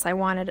 unless I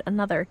wanted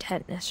another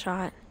tetanus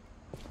shot.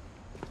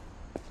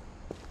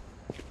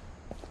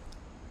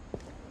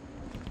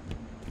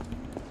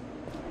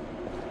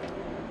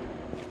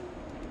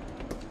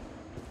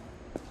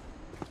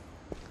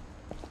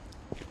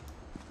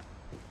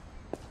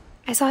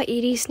 I saw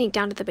Edie sneak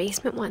down to the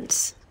basement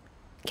once,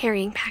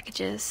 carrying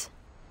packages.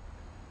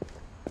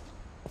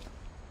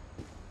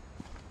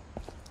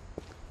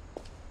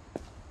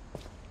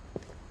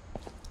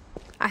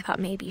 I I thought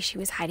maybe she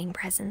was hiding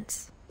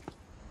presents.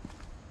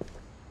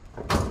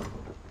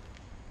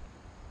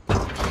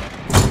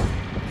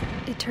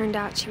 It turned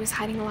out she was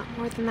hiding a lot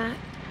more than that.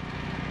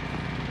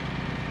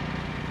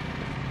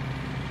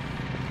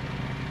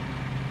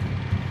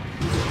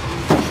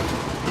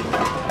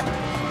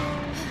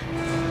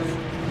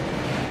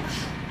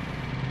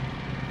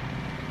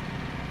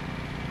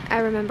 I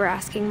remember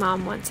asking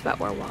Mom once about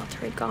where Walter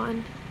had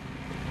gone.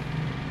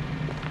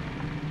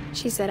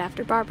 She said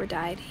after Barbara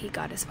died, he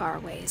got as far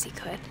away as he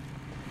could.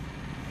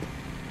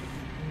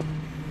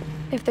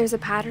 If there's a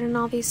pattern in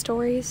all these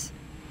stories,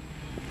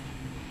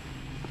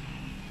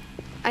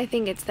 I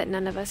think it's that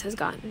none of us has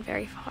gotten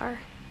very far.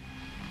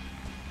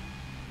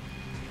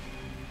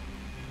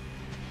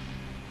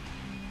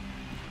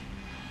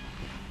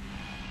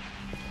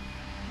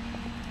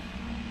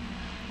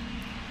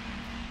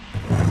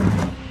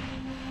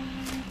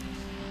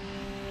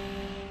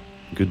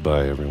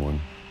 Goodbye,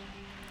 everyone.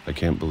 I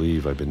can't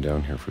believe I've been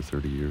down here for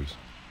 30 years.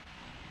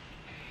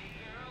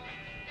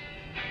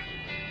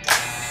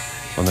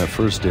 On that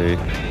first day,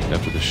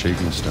 after the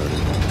shaking started,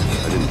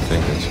 I didn't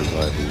think I'd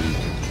survive a week.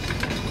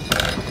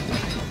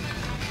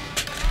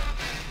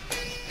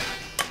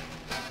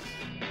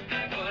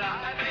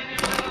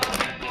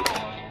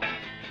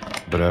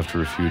 But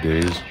after a few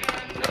days,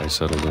 I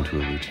settled into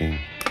a routine.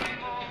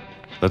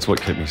 That's what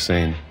kept me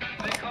sane.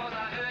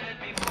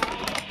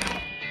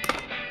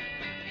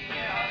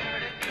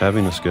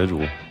 Having a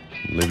schedule,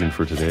 living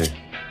for today.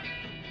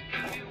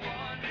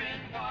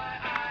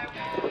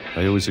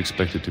 I always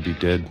expected to be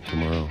dead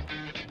tomorrow.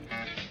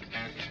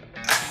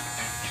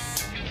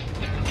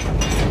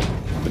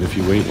 But if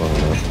you wait long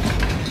enough,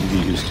 you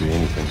get used to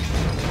anything.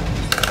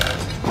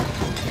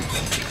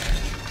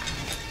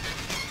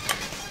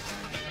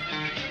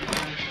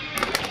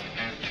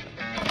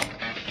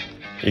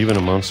 Even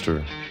a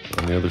monster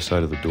on the other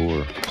side of the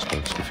door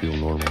starts to feel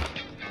normal.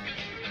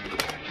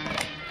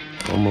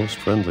 Almost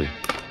friendly.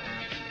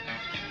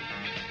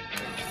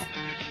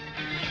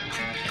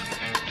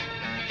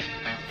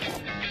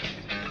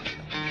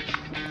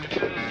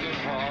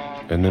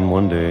 And then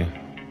one day,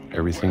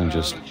 everything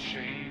just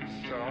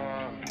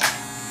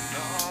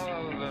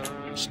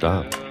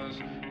stopped.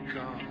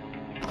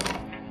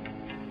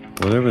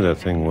 Whatever that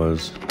thing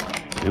was,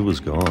 it was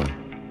gone.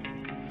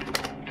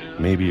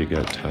 Maybe it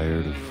got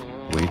tired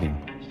of waiting.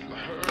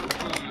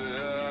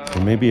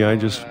 Or maybe I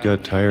just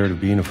got tired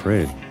of being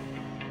afraid.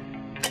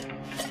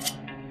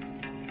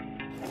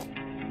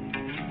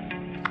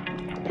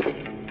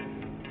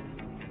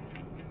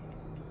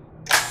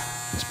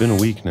 It's been a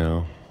week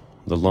now,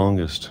 the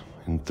longest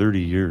in 30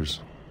 years.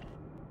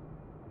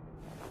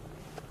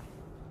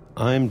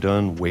 I'm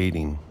done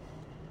waiting.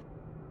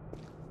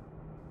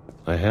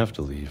 I have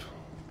to leave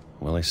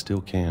while I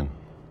still can.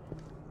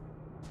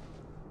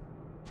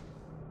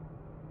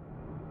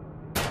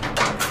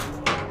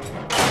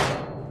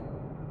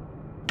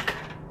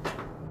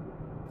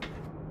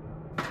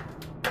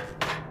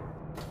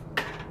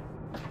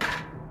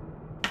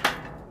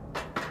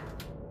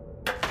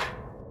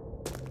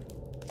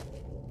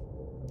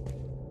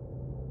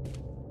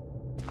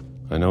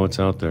 I know it's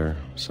out there,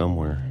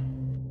 somewhere.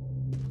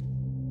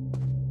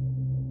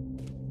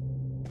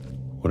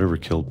 Whatever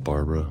killed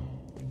Barbara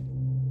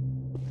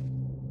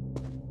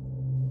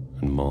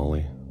and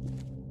Molly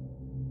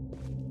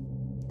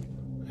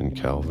and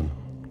Calvin.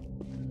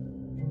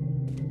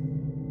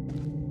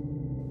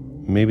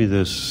 Maybe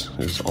this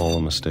is all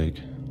a mistake.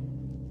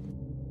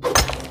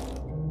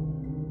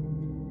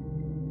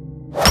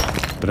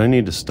 But I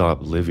need to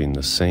stop living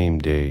the same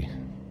day,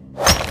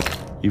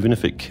 even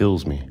if it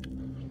kills me.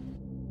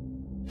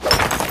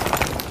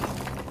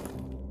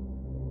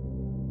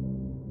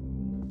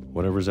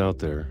 Whatever's out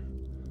there,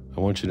 I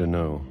want you to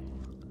know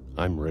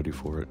I'm ready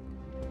for it.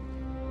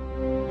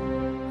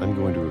 I'm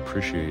going to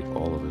appreciate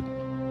all of it,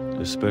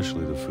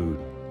 especially the food.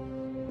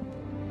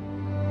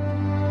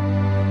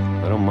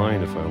 I don't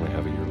mind if I only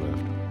have a year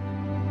left,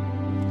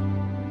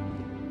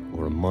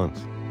 or a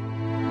month,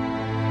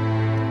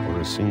 or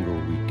a single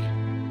week.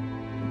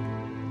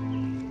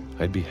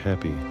 I'd be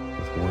happy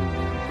with one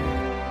more day.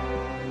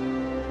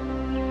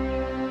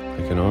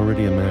 I can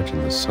already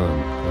imagine the sun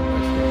on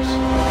my face.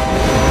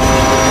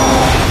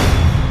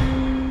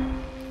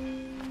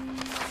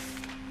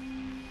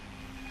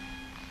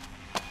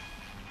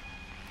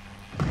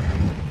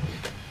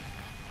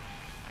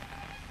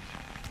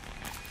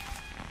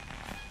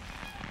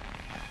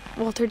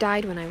 Walter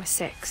died when I was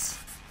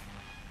 6.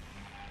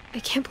 I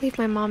can't believe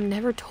my mom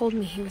never told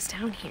me he was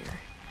down here.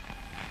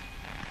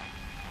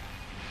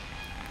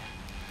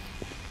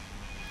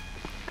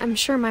 I'm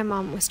sure my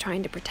mom was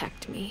trying to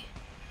protect me.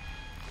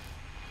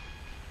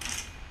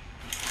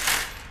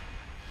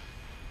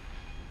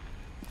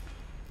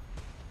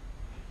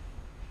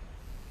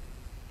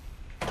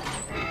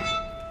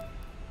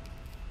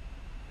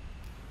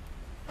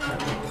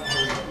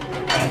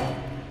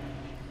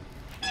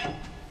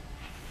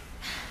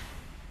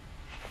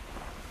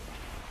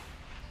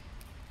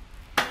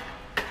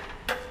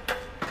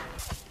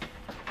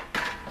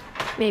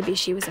 Maybe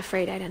she was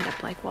afraid I'd end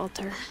up like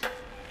Walter.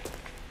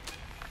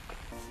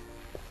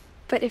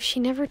 But if she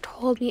never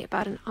told me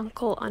about an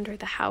uncle under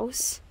the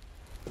house,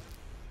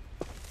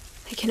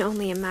 I can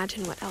only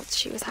imagine what else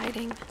she was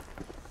hiding.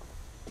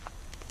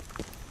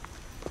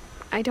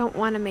 I don't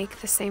want to make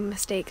the same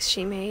mistakes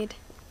she made.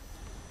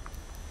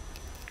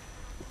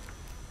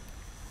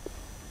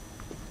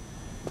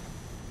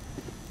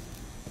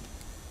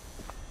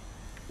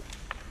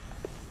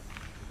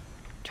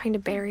 Trying to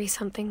bury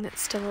something that's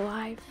still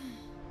alive.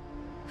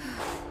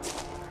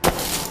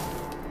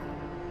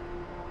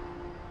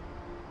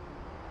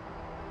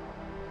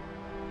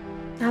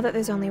 Now that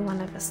there's only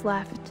one of us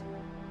left,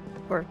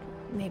 or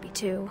maybe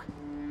two,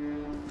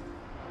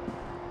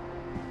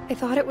 I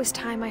thought it was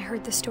time I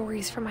heard the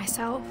stories for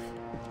myself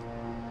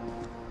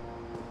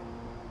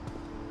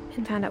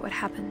and found out what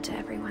happened to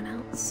everyone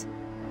else.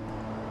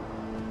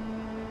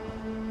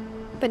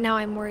 But now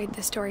I'm worried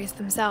the stories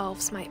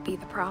themselves might be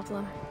the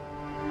problem.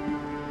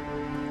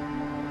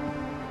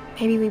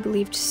 Maybe we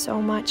believed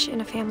so much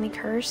in a family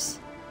curse,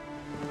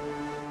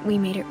 we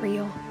made it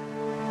real.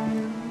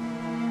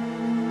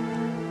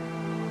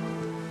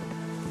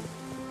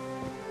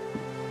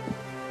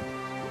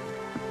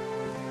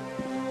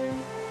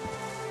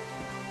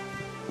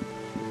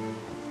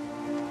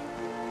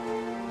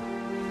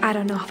 I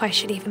don't know if I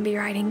should even be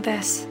writing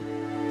this.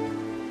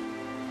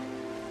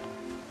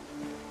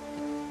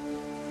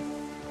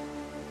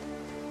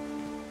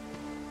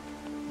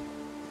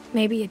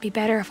 Maybe it'd be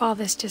better if all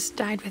this just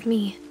died with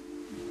me.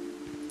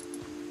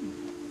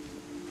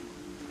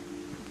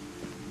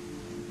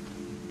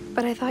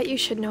 But I thought you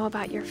should know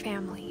about your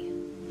family.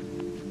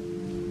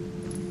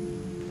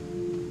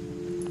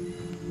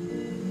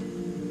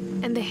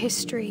 And the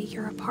history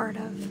you're a part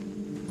of.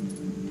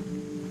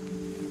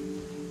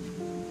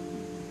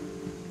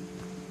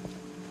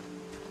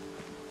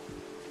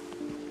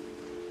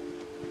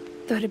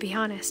 Though to be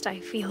honest, I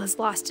feel as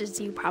lost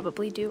as you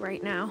probably do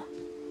right now.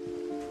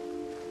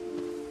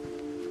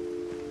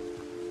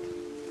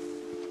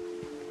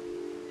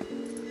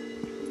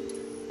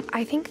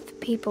 I think the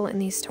people in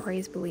these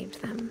stories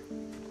believed them,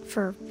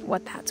 for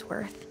what that's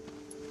worth.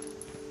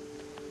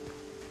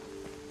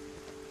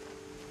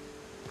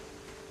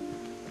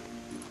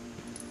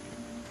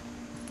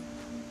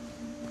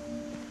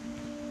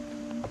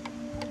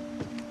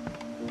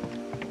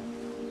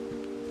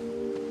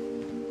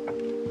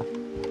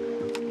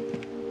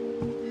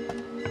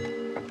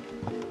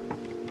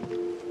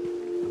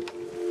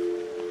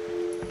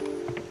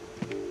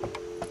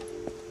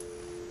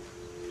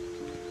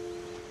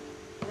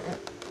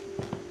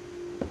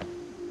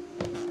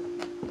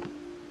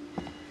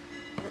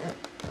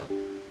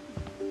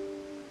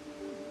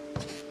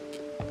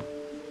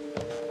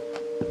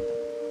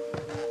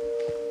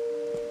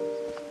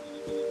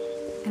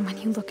 And when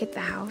you look at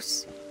the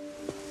house,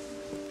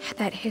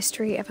 that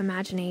history of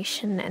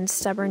imagination and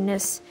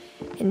stubbornness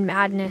and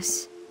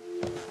madness,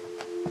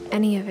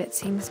 any of it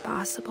seems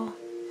possible.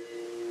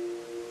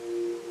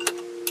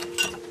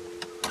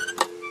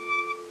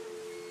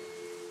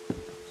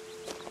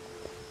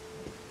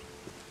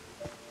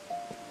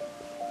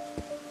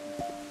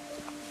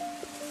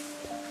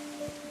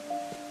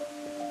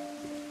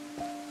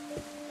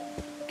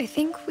 I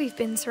think we've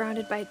been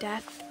surrounded by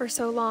death for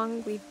so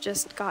long, we've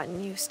just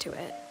gotten used to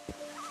it.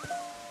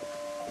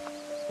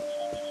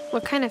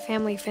 What kind of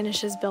family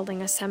finishes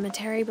building a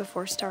cemetery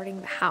before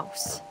starting the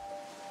house?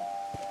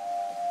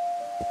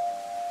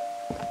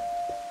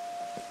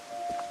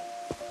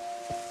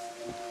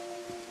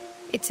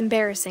 It's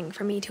embarrassing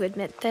for me to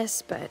admit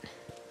this, but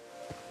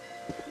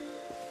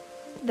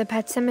the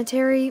pet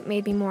cemetery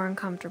made me more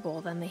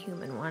uncomfortable than the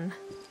human one.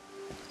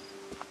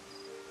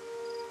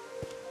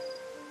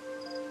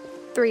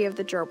 3 of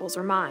the gerbils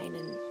are mine,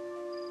 and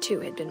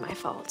 2 had been my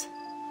fault.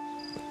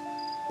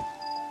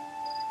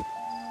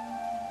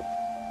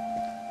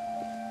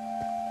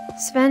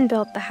 Sven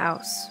built the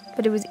house,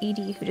 but it was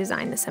Edie who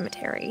designed the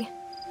cemetery.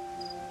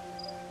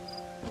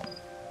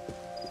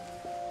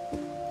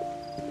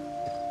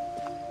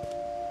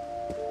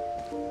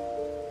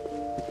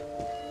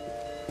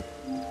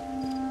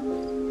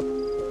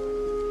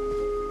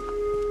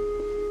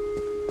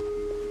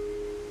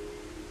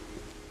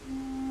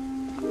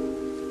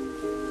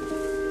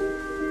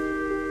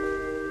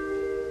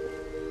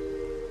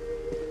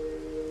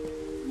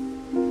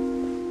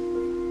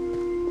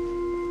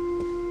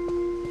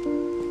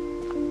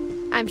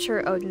 I'm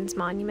sure Odin's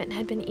monument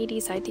had been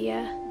Edie's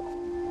idea.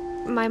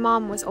 My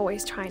mom was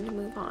always trying to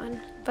move on,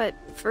 but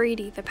for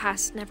Edie, the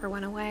past never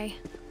went away.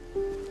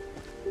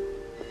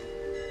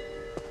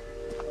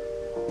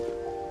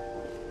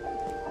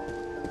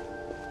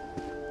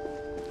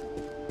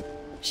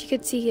 She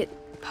could see it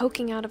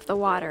poking out of the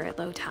water at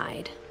low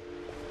tide.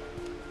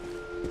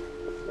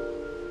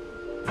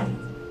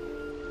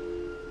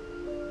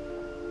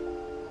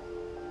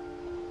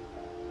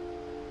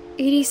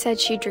 Edie said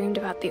she dreamed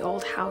about the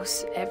old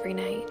house every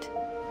night.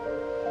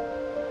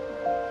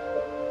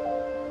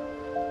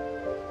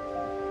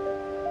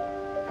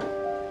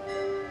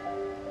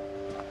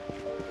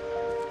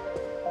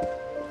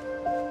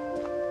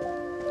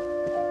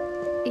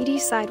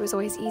 Edie's side was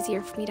always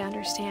easier for me to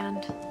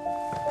understand.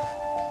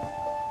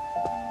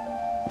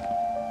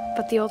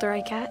 But the older I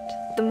get,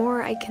 the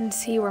more I can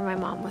see where my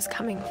mom was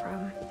coming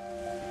from.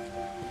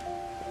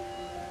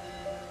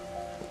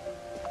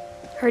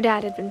 Her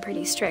dad had been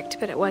pretty strict,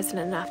 but it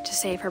wasn't enough to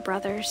save her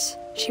brothers.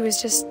 She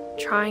was just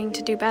trying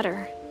to do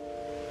better.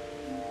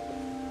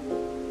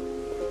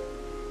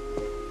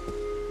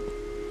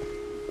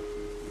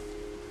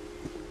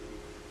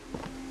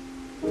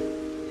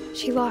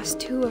 She lost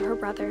 2 of her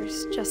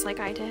brothers, just like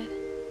I did.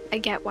 I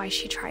get why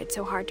she tried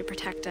so hard to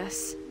protect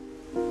us.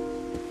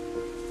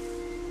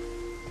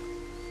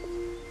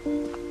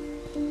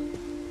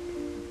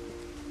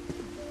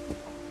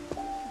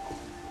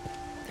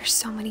 There's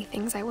so many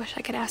things I wish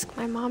I could ask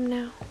my mom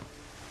now.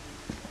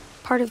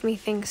 Part of me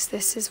thinks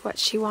this is what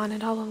she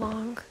wanted all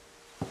along.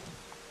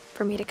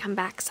 For me to come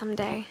back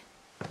someday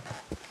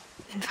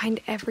and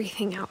find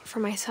everything out for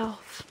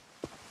myself.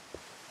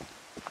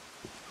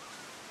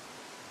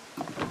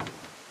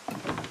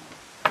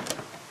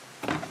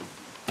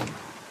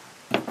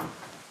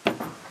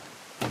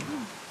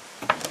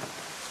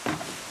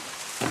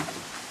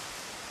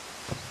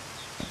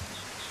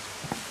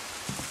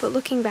 But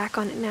looking back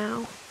on it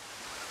now,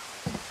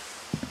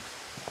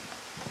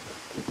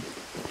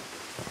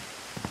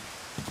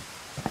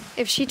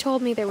 if she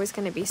told me there was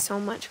going to be so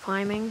much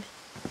climbing,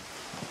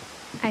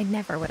 I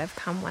never would have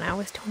come when I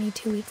was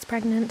 22 weeks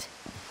pregnant.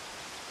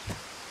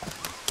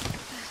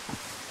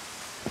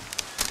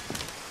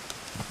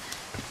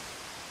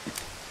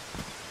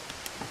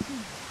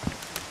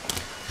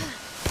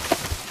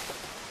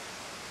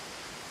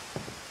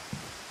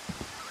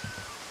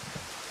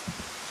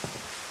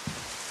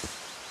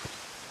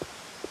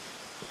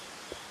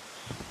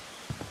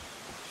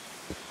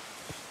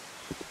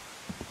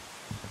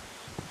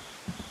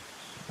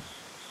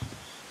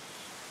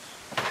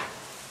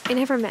 I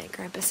never met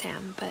Grandpa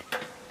Sam, but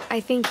I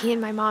think he and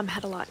my mom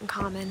had a lot in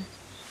common.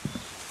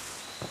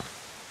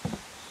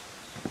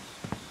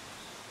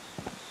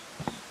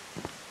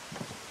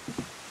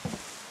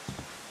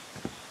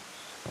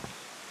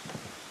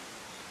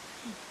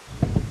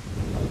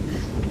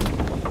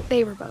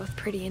 They were both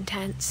pretty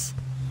intense.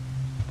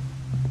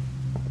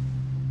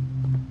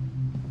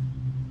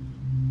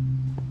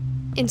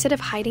 Instead of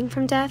hiding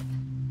from death,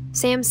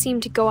 Sam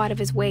seemed to go out of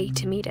his way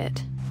to meet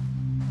it.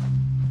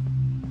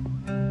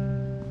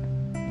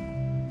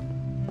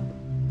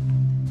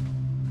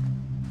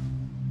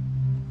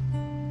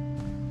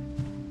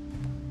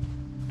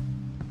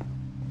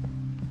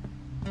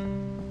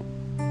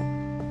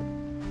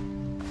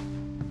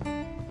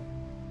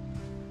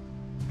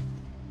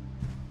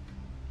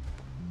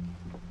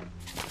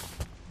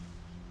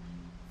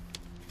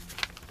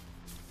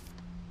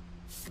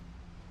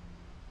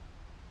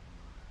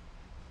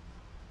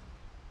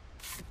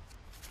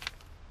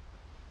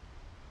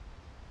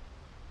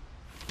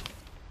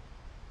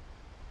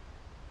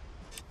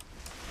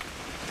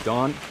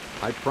 Dawn,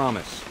 I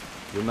promise,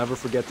 you'll never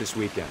forget this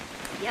weekend.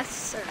 Yes,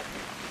 sir.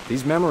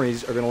 These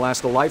memories are gonna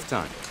last a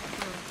lifetime.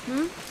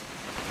 Am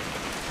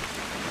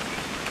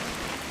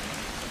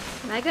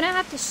I gonna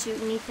have to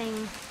shoot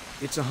anything?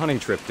 It's a hunting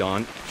trip,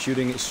 Dawn.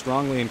 Shooting is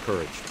strongly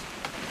encouraged.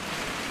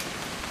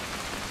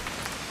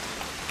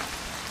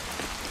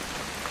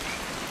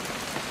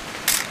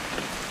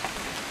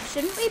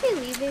 Shouldn't we be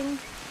leaving?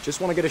 Just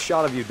want to get a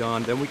shot of you,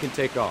 Dawn, then we can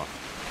take off.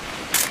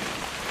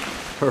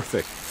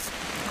 Perfect.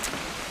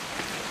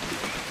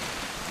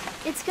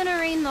 It's gonna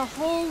rain the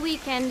whole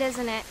weekend,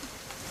 isn't it?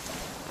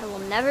 I will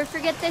never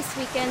forget this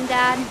weekend,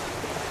 Dad.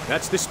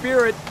 That's the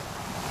spirit.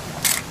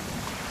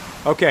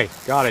 Okay,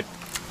 got it.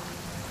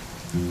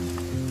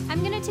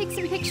 I'm gonna take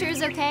some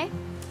pictures, okay?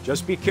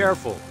 Just be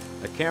careful.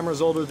 That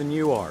camera's older than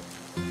you are.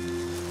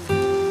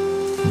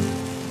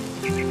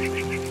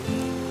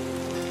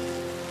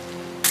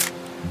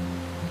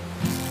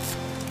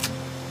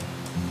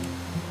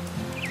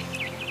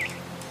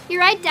 You're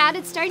right, Dad.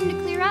 It's starting to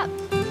clear up.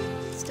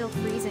 Still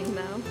freezing,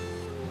 though.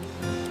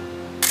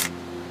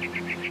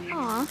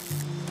 Aw.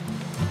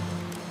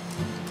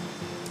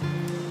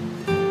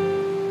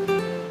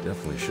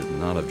 Definitely should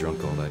not have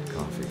drunk all that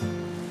coffee.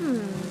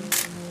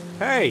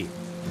 Hey!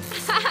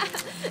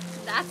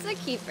 That's a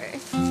keeper.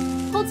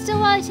 Hold still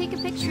while I take a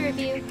picture of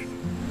you.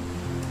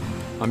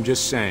 I'm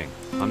just saying,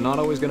 I'm not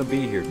always gonna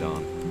be here,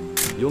 Dawn.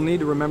 You'll need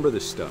to remember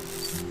this stuff,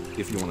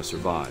 if you want to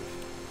survive.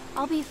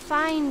 I'll be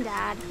fine,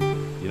 Dad.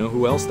 You know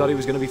who else thought he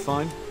was gonna be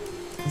fine?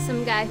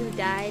 Some guy who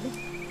died.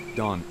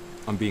 Dawn,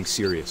 I'm being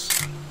serious.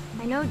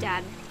 I know,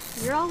 Dad.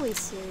 You're always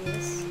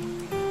serious.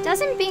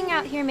 Doesn't being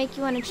out here make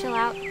you want to chill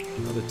out?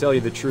 Well, to tell you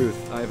the truth,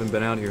 I haven't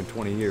been out here in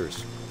 20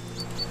 years.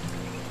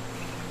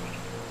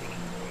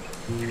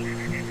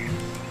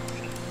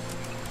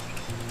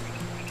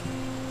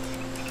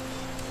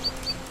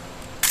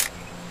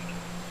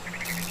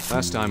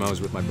 Last time I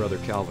was with my brother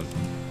Calvin.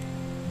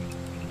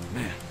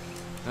 Man,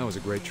 that was a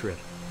great trip.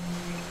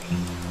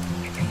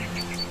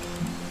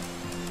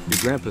 Your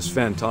grandpa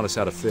Sven taught us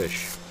how to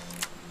fish,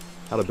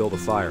 how to build a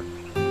fire.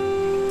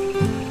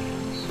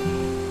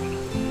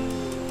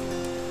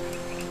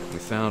 We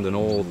found an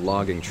old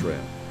logging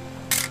trail.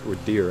 There were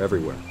deer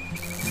everywhere.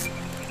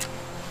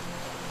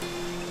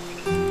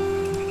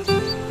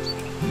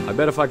 I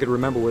bet if I could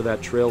remember where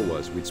that trail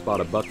was, we'd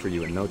spot a buck for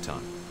you in no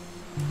time.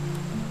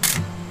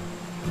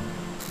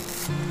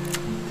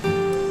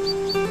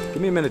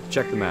 Give me a minute to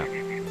check the map.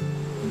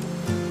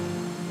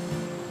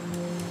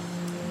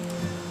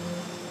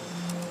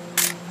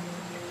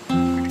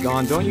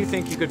 Don, don't you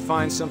think you could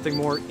find something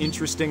more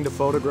interesting to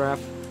photograph?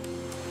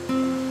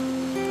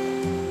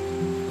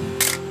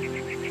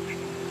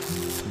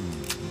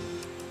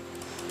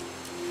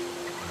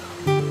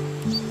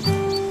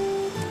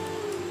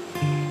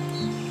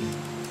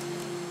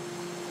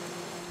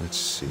 Let's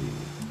see.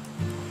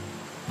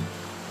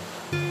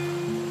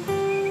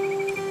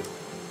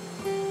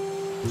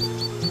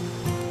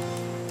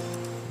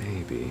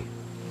 Maybe.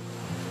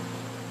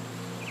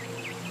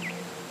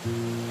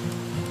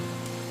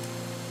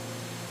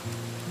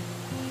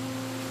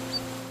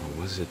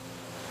 Or was it?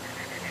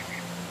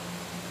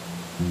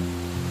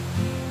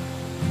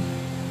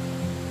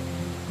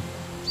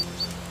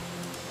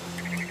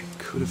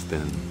 Could have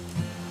been.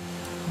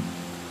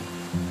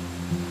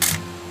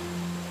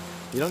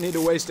 You don't need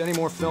to waste any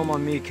more film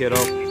on me, kiddo.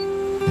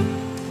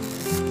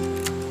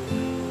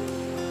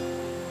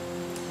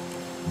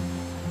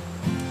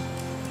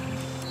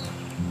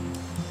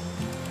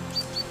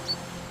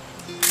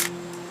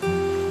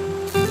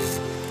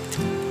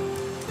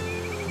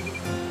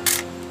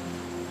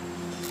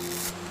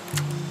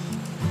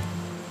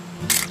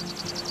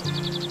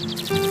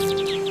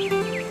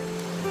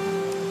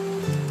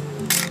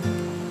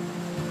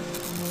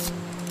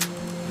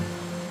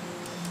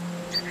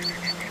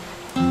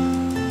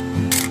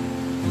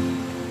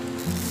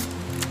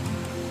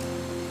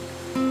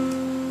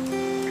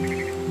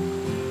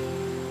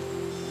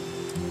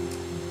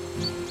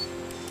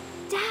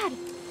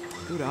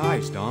 Good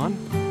eyes, Don.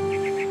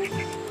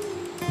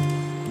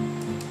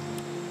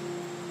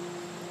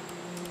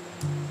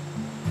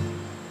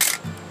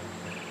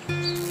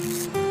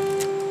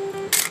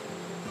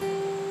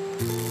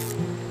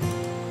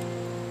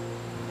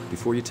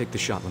 Before you take the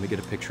shot, let me get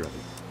a picture of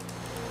you.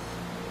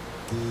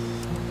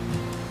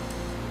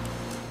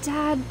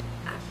 Dad,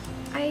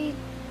 I...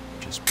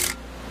 Just...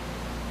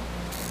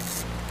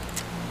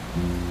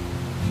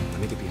 Let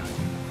me get behind you.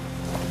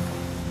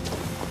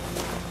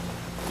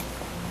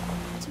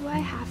 Do I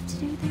have to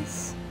do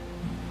this?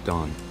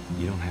 Don,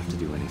 you don't have to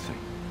do anything.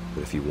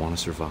 But if you want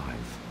to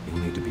survive, you'll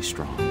need to be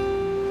strong.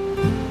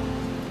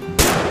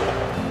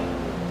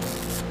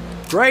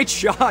 Great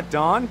shot,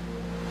 Don!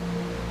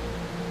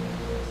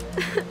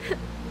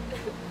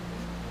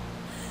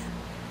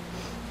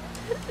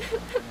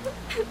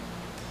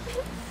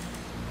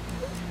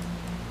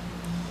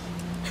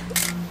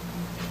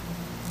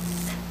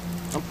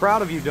 I'm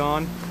proud of you,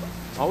 Don.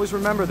 Always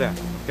remember that,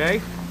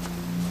 okay?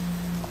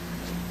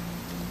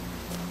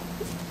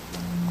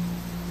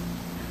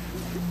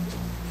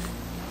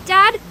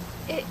 Dad,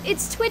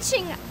 it's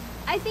twitching.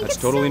 I think That's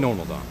it's totally so...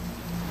 normal, Don.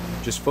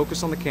 Just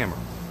focus on the camera.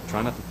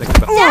 Try not to think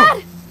about...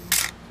 Dad!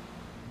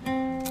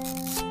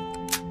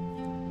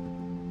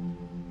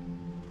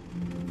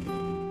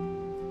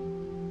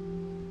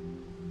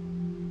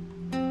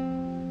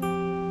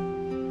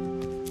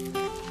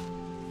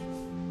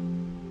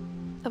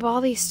 Of all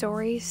these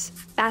stories,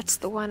 that's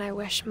the one I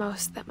wish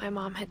most that my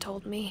mom had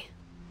told me.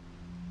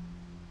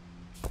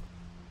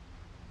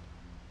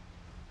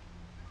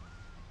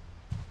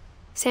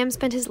 Sam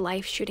spent his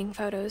life shooting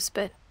photos,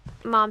 but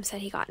Mom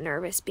said he got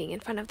nervous being in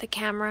front of the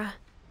camera.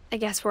 I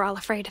guess we're all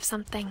afraid of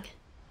something.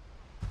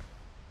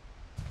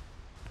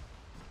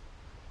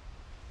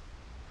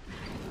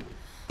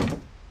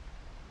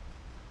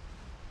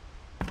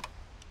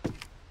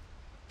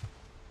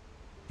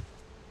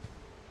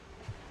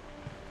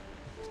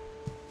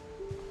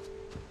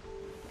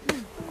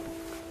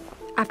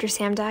 After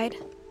Sam died,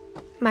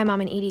 my mom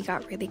and Edie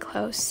got really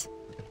close.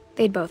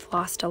 They'd both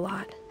lost a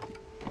lot.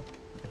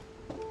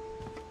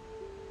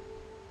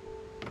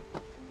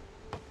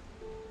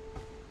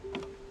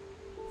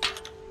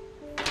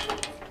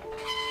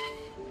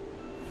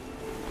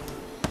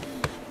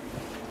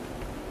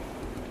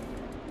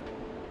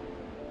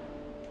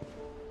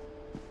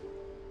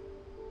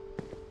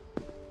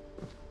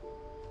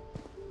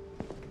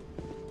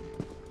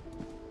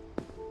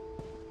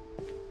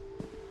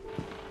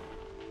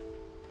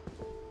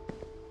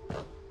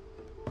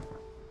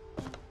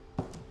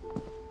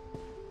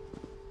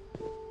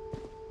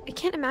 I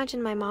can't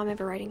imagine my mom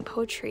ever writing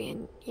poetry,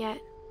 and yet...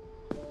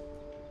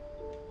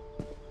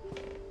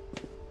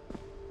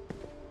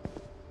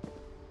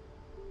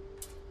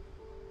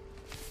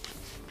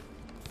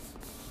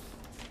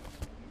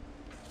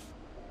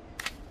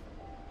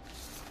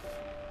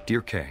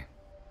 Dear Kay,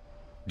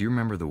 do you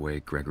remember the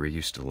way Gregory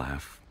used to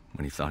laugh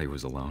when he thought he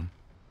was alone?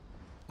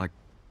 Like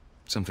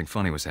something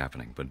funny was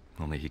happening, but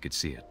only he could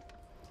see it.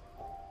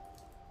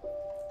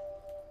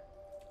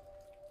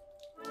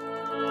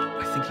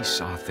 I think he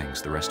saw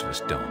things the rest of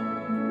us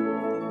don't.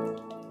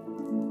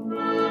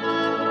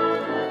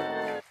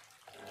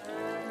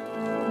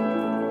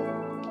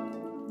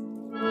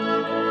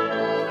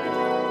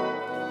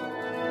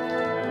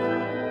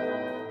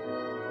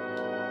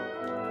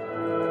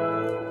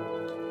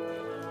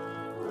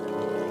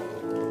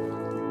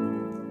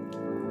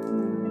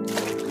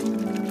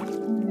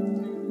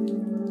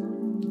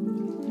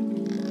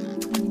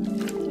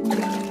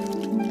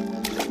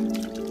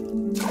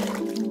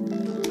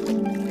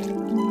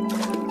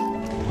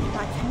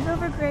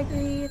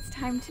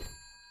 time to...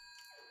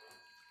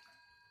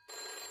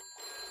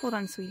 Hold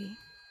on, sweetie.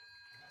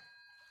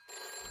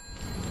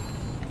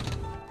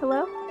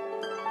 Hello?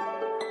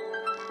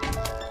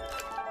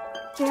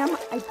 Sam,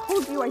 I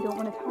told you I don't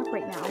want to talk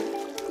right now.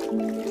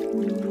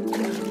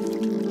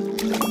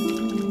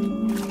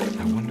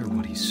 I wonder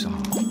what he saw.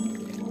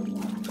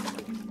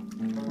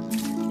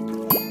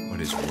 What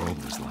his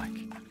world was like.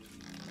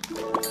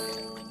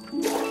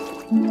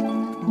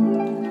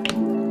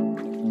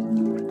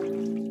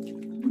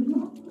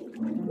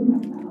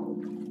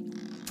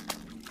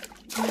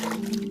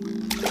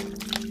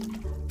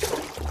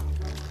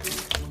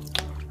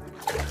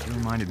 He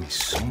reminded me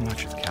so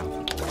much of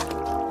Calvin.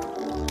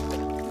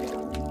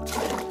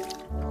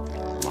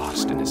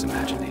 Lost in his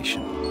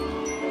imagination.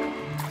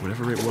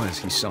 Whatever it was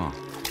he saw.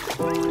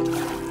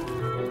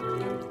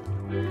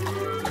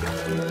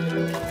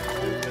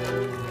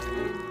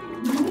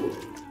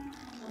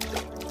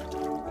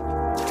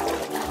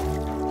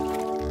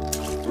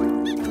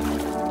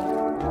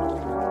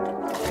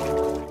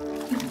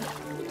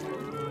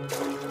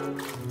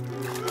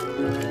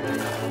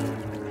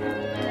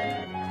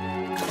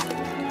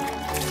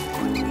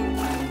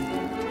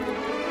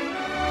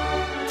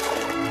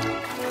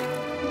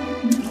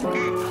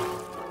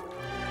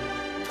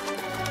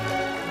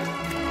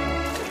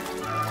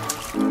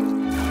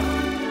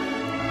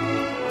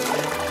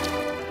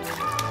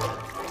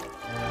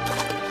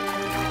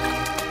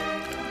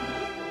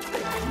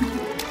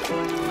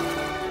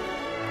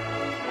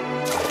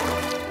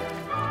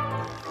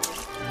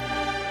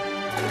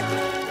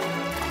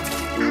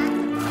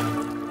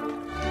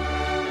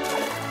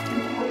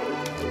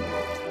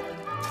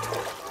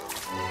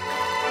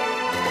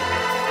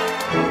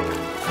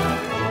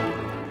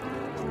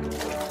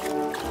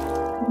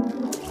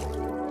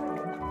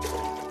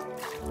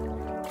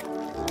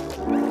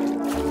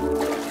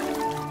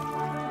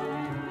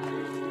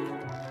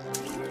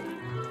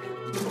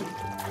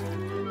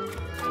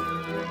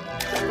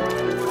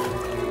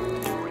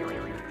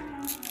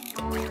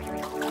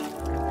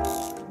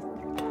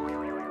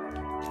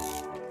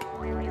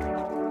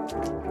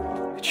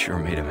 It sure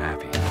made him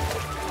happy.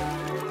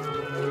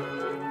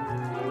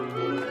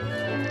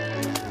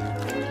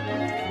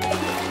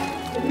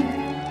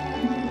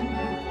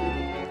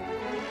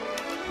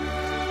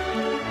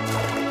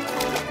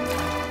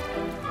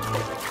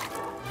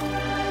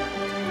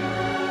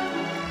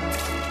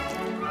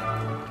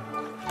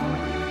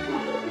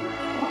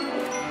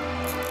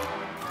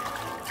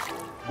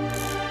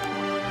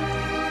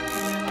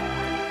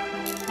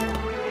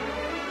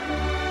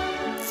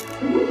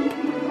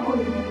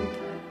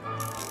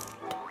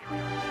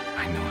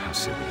 I know how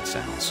silly it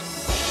sounds.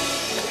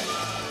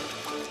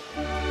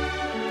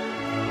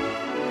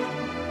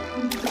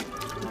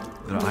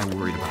 That I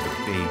worried about a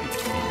baby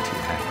being too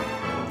happy.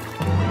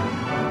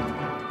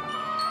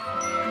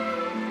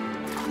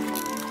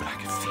 But I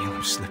could feel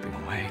him slipping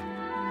away.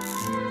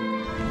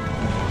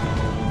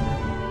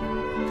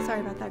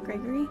 Sorry about that,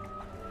 Gregory.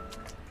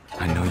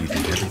 I know you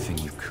did everything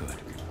you could.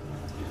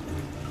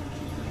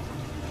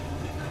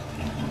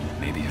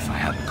 Maybe if I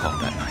hadn't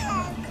called that night.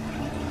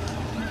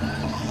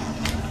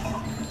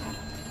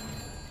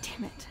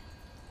 Damn it.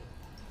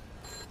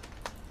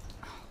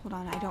 Hold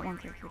on, I don't want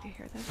Gregory to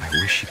hear this. I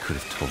wish he could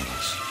have told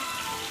us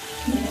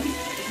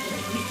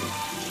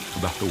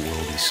about the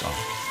world he saw.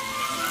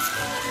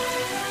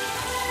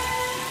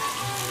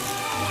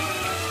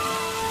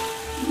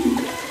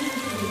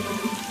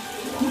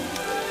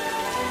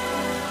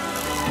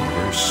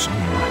 There's so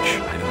much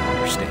I don't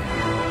understand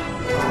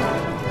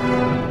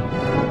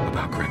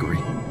about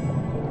Gregory.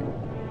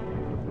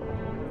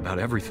 About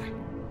everything.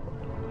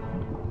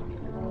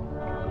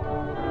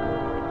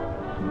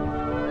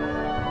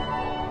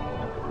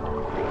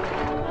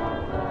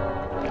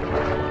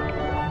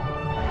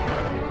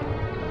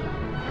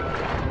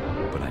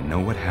 But I know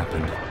what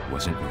happened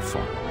wasn't your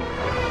fault.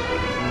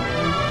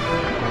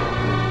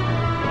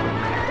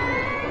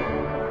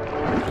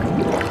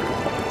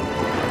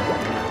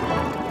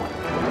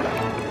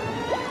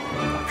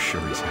 I'm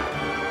sure he's happy.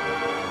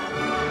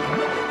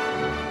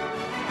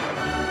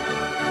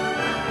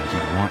 And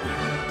he'd want you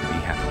to be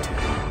happy too.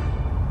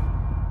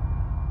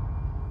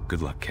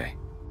 Good luck, Kay.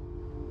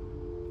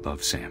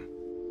 Love, Sam.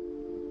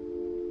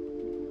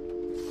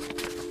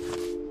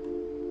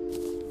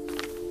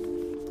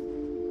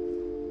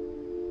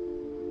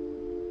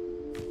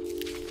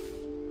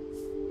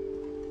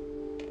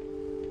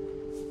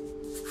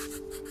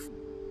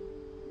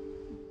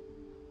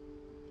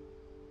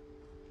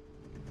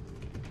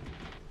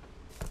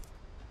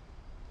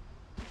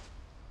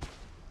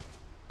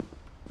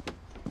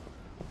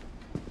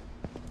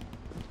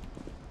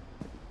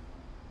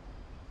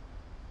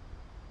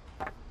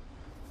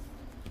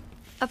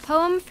 A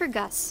poem for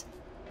Gus,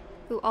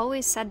 who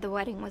always said the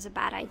wedding was a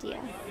bad idea.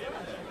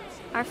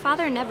 Our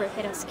father never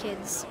hit us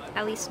kids,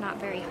 at least not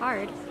very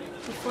hard,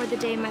 before the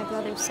day my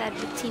brother said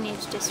with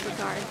teenage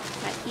disregard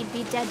that he'd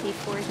be dead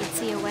before he'd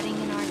see a wedding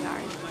in our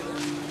yard.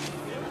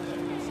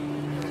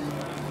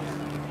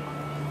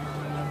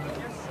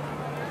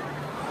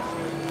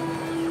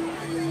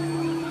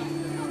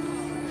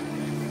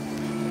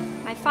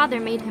 father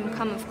made him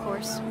come, of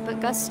course, but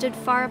Gus stood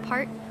far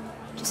apart,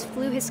 just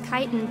flew his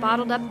kite and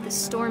bottled up the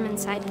storm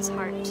inside his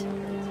heart.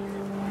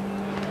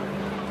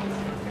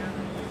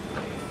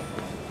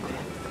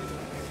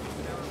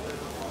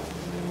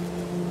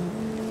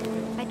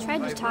 I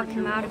tried to talk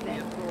him out of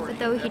it, but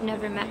though he'd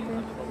never met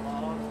her,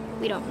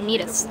 "We don't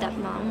need a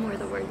stepmom," were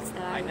the words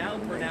that I now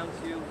pronounce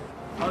you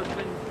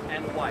husband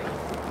and wife.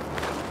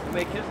 You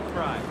may kiss the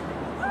bride.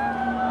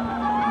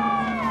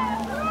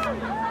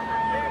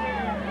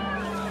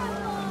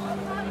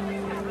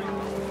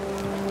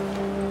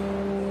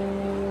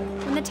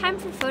 When the time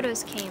for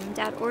photos came,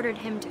 Dad ordered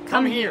him to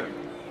come here.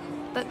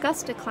 But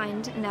Gus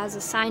declined, and as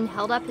a sign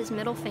held up his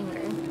middle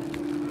finger.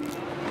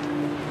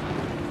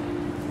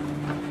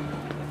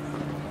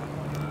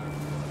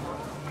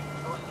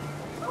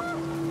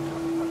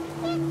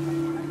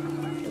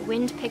 The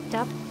wind picked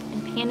up,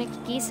 and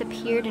panicked geese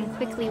appeared and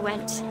quickly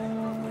went.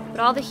 But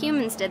all the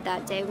humans did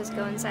that day was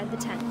go inside the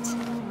tent.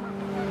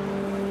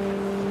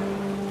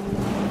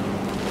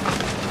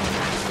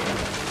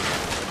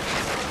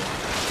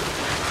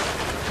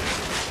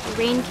 The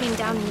rain came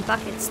down in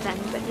buckets then,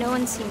 but no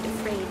one seemed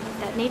afraid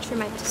that nature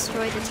might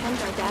destroy the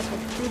tent our dad had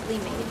crudely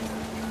made.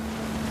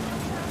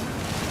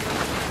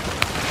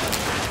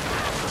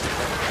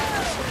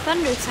 The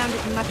thunder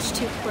sounded much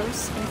too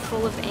close and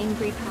full of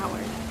angry power.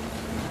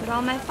 But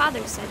all my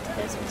father said to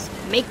this was,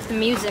 "Make the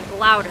music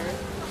louder."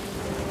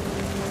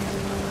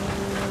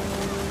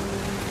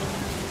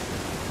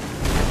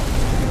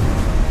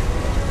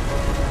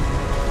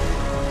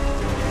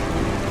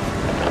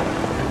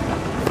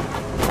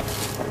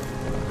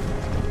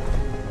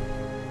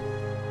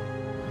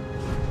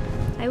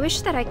 I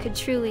wish that I could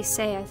truly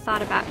say I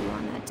thought about you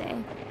on that day.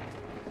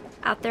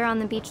 Out there on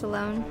the beach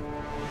alone,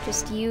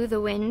 just you,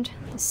 the wind,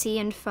 the sea,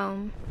 and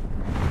foam.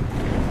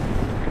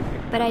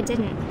 But I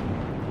didn't,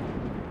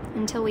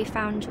 until we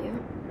found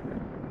you.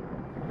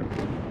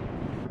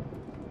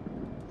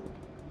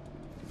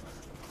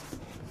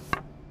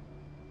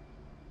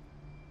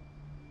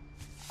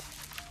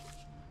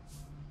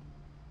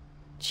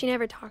 She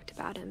never talked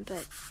about him,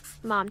 but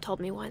Mom told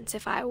me once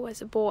if I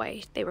was a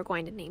boy, they were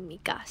going to name me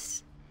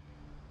Gus.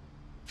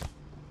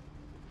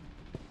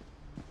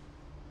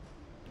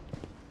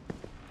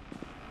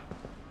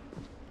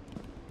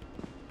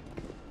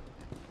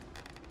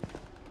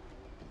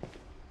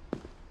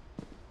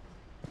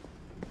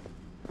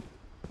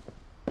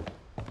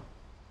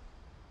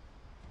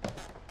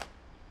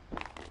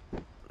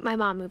 My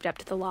mom moved up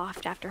to the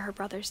loft after her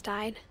brothers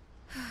died.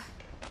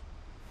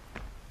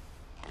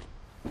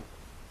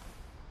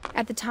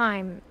 At the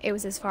time, it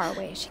was as far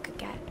away as she could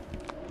get.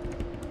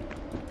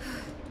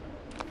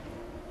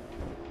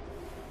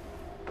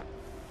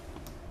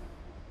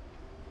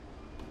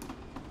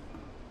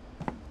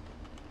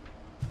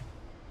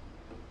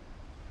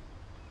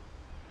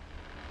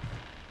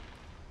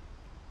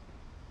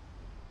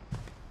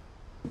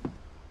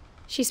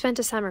 She spent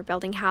a summer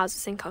building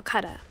houses in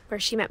Calcutta, where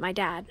she met my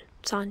dad,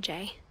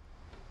 Sanjay.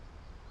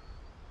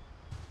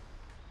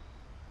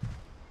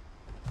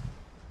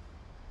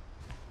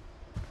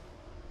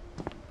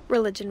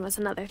 Religion was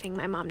another thing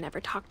my mom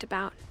never talked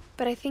about,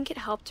 but I think it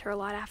helped her a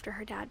lot after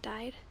her dad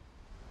died.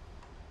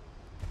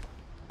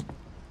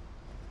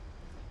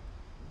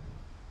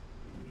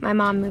 My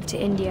mom moved to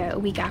India a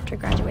week after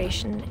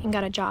graduation and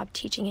got a job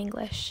teaching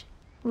English.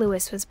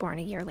 Louis was born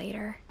a year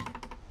later.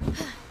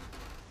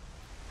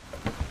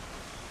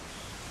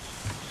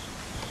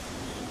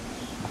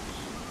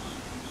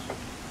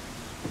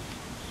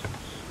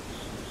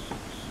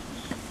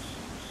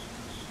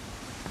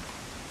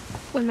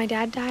 When my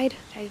dad died,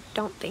 I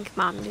don't think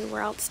Mom knew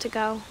where else to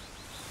go.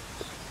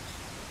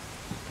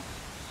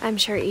 I'm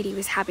sure Edie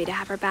was happy to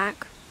have her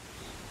back.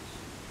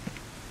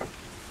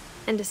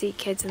 And to see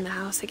kids in the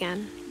house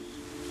again.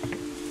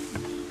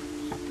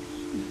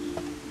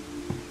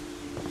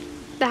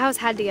 The house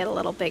had to get a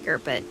little bigger,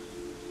 but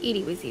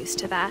Edie was used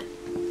to that.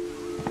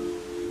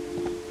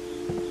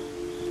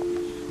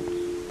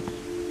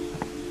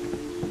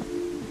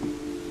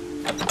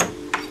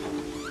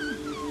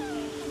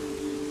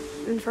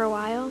 And for a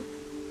while,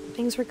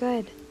 things were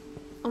good,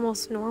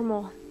 almost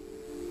normal.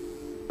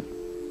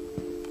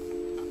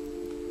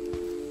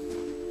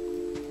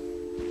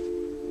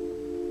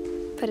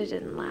 But it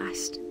didn't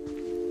last.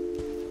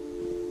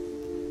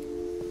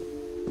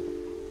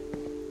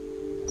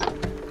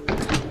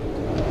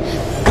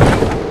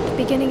 The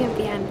beginning of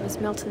the end was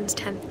Milton's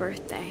 10th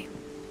birthday,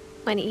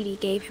 when Edie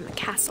gave him a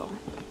castle.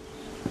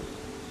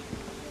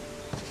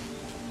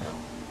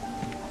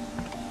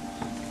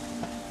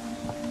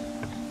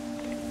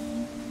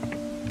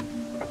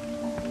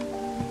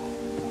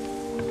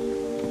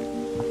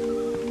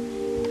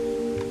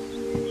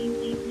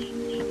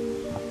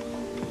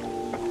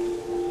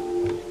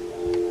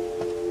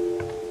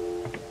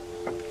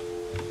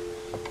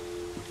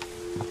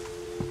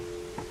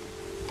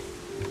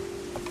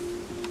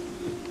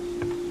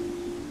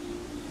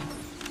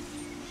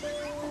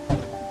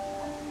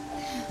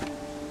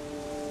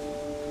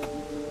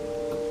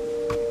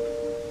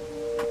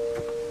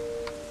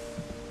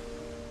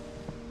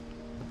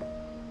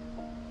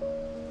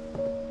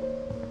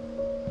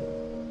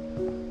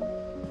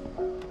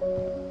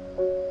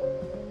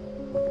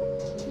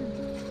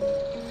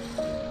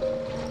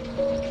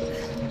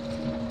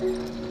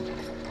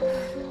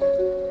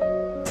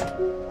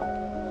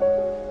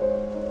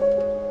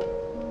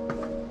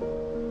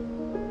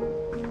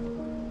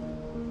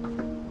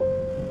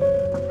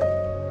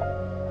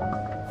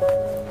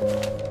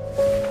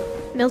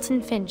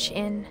 Milton Finch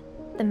in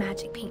The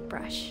Magic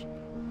Paintbrush.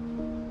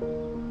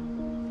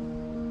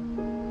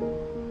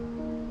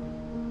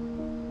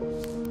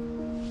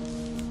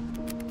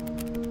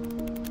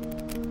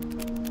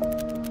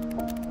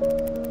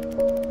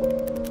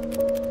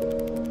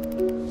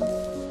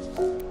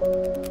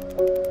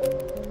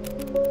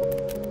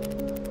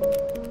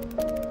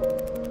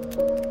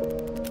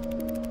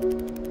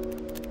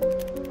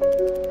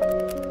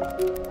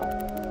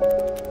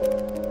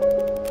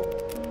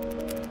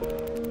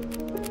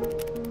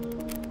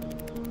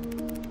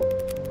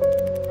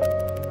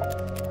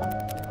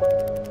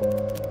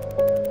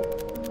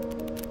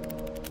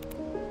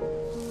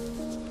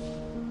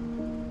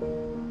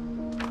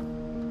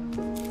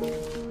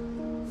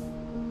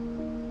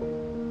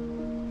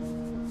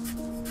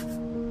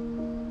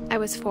 I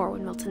was 4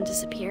 when Milton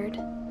disappeared.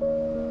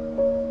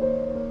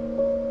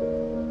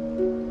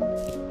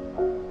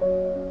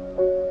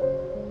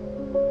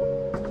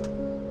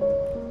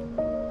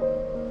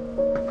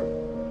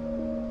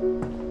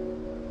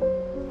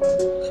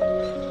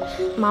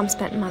 Mom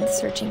spent months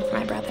searching for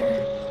my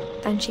brother.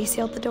 Then she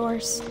sealed the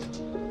doors.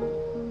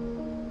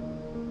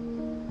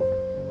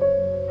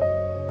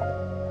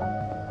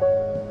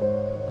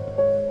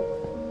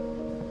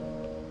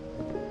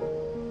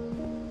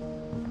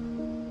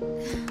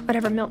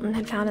 Whatever Milton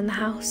had found in the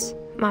house,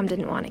 Mom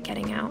didn't want it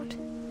getting out.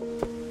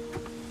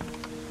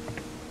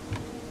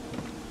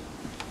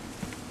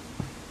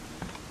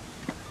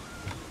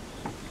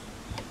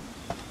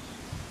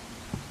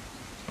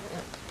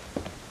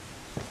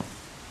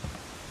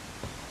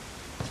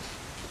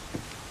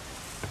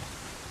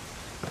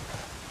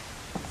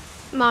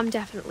 Mom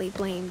definitely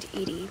blamed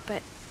Edie,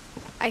 but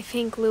I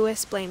think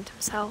Louis blamed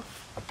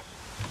himself.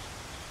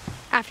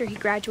 After he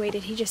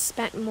graduated, he just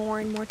spent more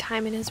and more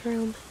time in his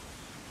room.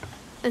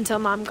 Until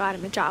Mom got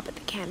him a job at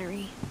the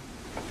cannery.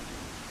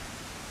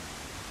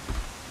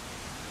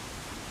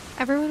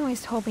 Everyone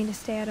always told me to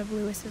stay out of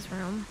Louis's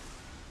room.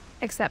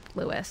 Except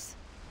Louis.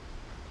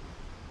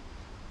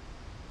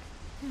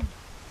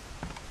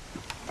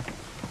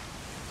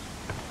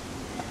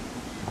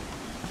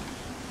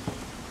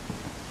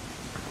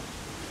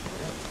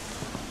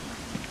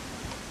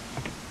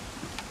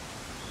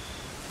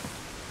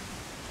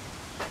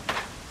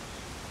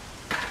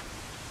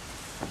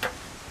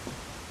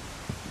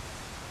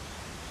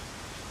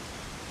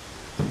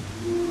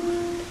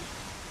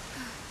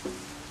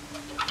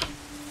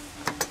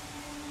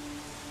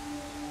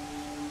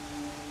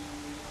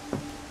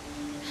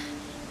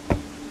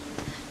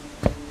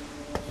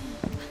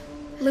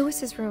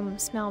 Louis's room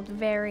smelled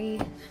very,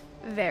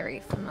 very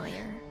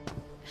familiar.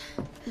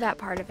 That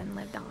part of him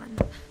lived on.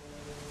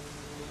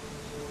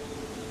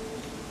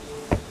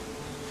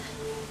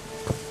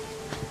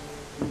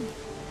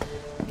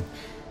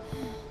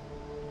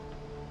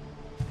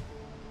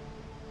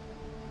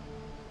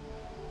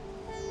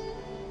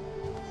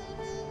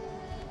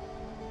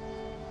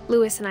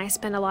 Louis and I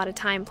spent a lot of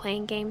time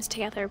playing games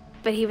together,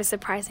 but he was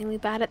surprisingly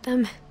bad at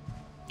them.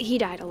 He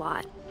died a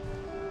lot.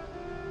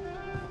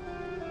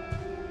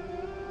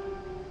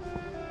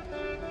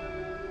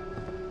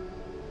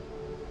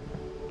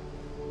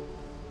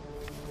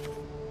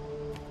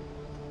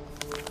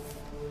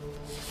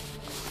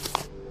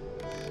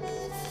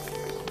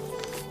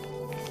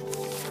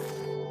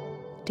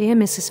 Dear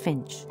Mrs.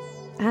 Finch,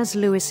 as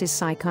Louis's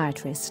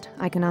psychiatrist,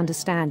 I can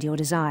understand your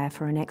desire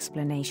for an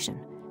explanation.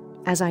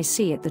 As I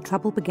see it, the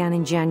trouble began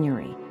in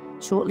January,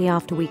 shortly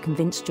after we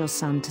convinced your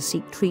son to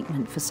seek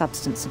treatment for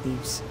substance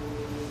abuse.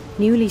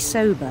 Newly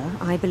sober,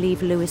 I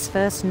believe Louis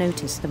first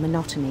noticed the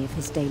monotony of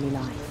his daily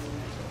life.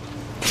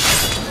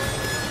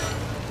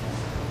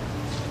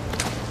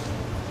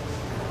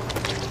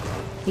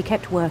 He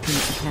kept working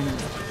at the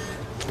cannery,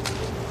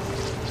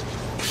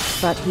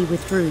 but he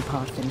withdrew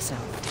part of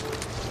himself.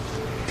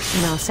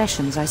 In our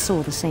sessions, I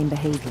saw the same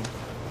behavior.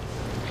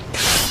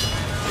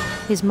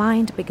 His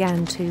mind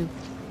began to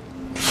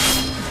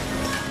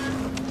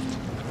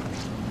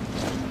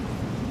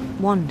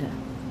wander.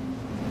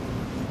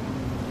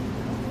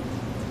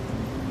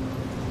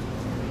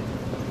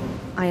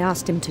 I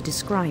asked him to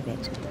describe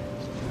it.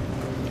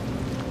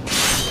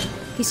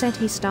 He said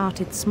he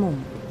started small,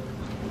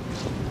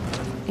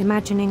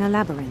 imagining a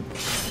labyrinth.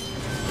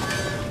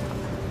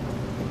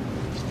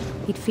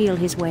 He'd feel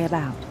his way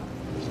about.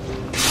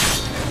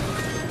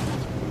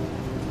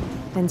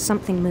 Then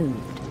something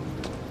moved.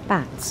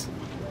 Bats.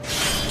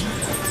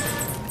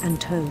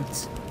 And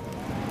toads.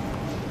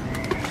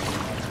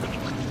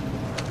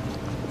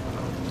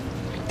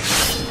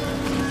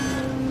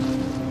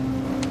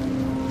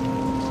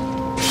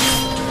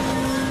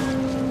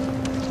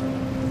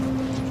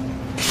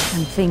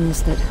 And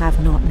things that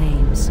have not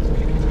names.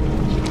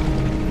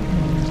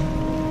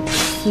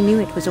 He knew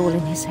it was all in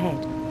his head.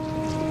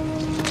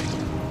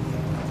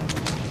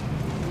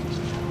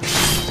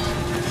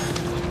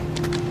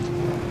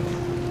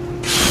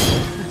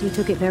 He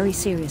took it very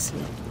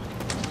seriously.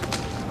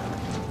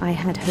 I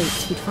had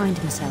hoped he'd find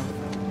himself.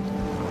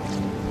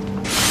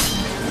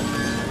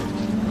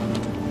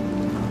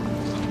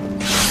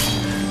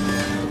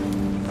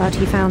 But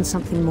he found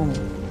something more.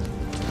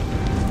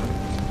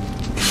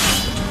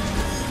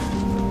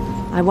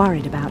 I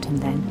worried about him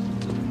then.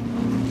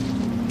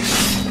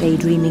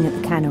 Daydreaming at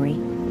the cannery.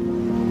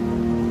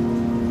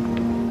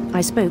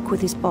 I spoke with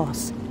his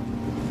boss.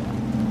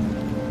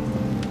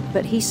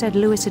 But he said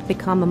Louis had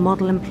become a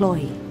model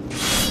employee.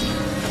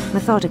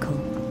 Methodical,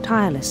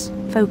 tireless,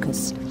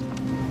 focused.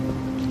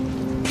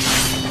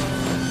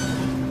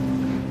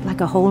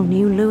 Like a whole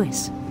new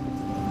Louis.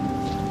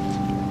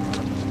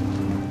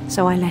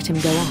 So I let him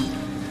go on.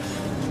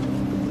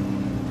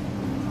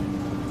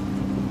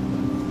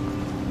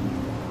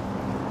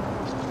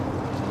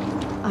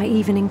 I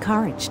even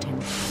encouraged him.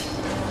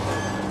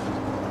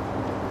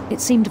 It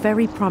seemed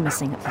very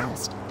promising at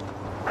first.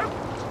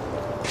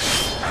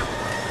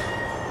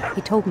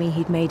 He told me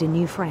he'd made a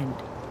new friend.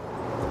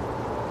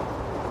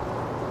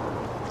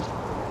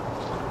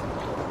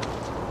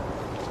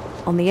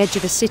 On the edge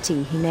of a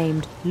city he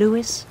named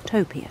Louis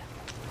Topia.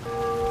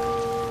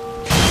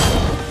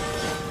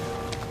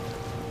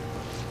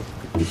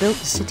 He built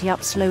the city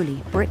up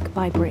slowly, brick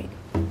by brick.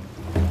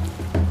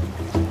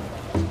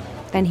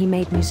 Then he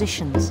made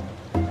musicians.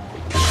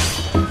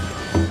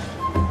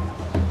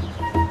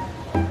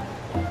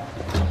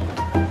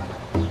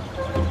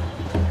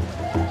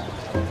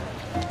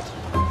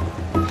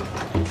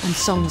 And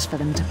songs for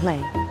them to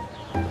play.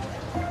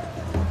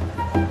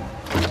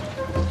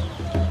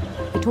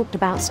 He talked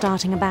about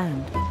starting a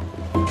band.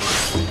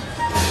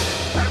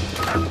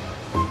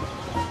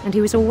 And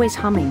he was always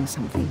humming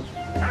something.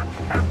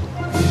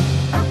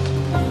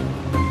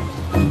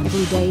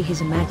 Every day his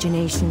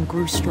imagination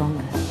grew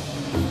stronger.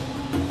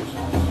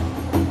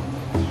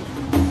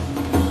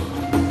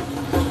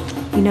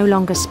 He no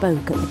longer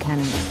spoke at the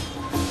cannery.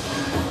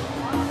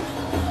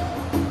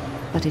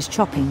 But his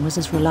chopping was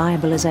as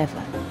reliable as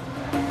ever.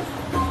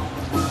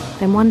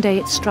 Then one day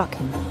it struck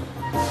him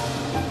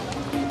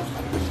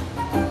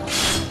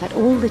that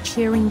all the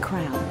cheering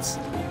crowds,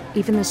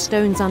 even the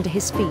stones under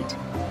his feet,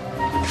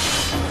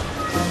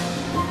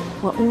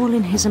 were all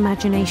in his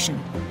imagination,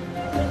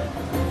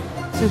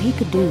 so he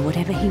could do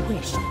whatever he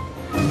wished.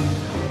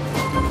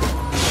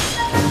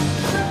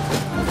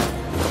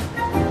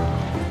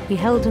 He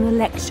held an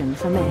election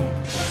for mayor,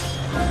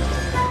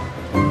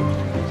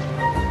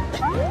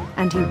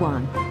 and he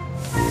won.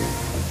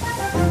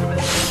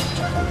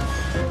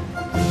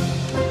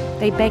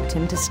 They begged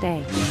him to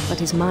stay, but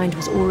his mind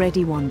was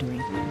already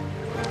wandering.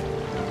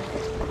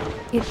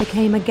 It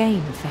became a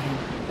game for him.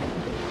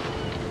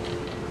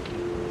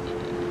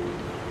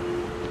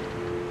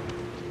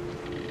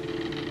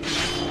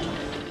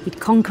 He'd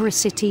conquer a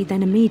city,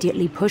 then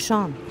immediately push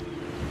on.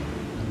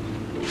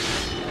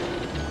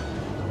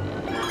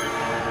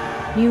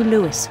 New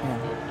Louisville.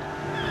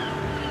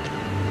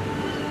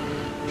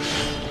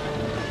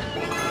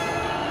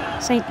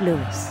 St.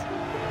 Louis.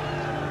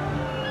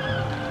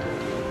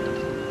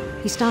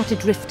 He started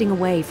drifting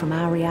away from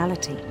our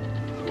reality.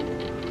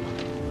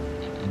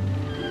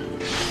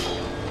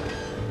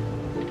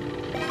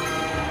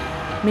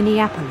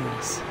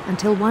 Minneapolis,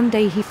 until one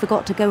day he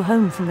forgot to go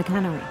home from the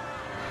cannery.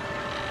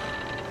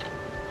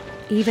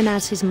 Even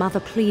as his mother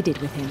pleaded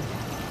with him,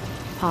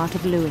 part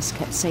of Louis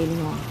kept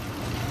sailing on.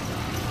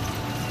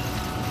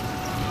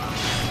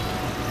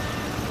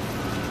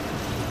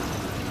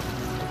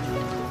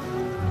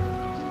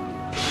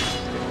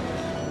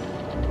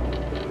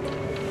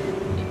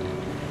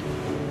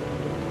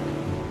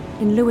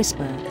 In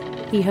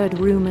Louisburg, he heard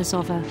rumors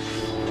of a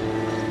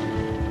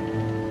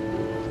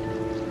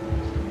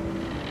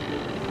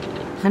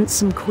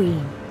handsome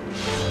queen.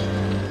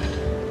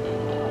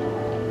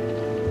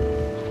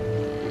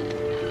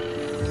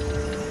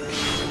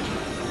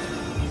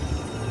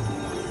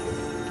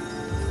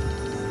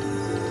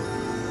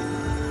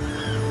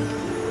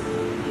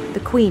 The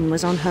queen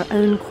was on her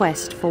own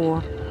quest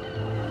for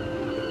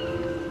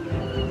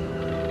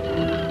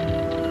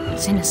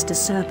sinister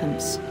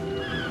serpents.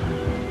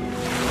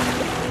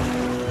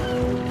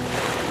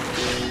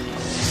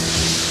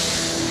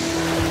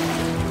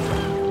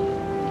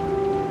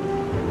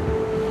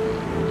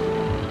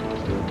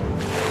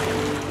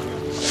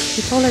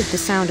 He followed the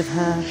sound of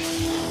her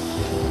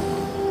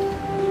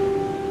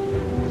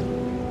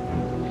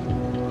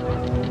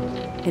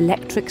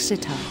electric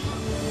sitar.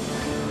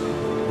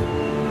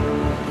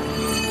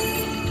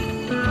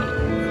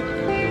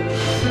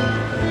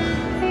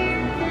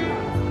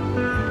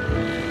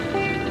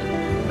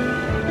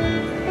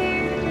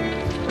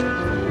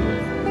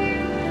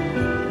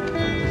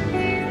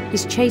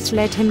 His chase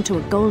led him to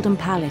a golden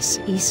palace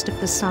east of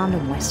the sun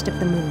and west of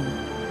the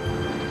moon.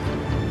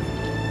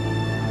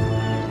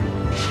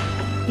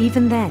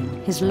 Even then,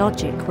 his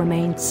logic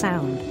remained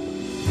sound.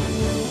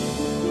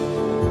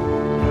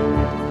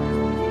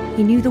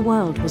 He knew the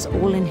world was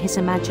all in his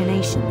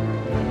imagination.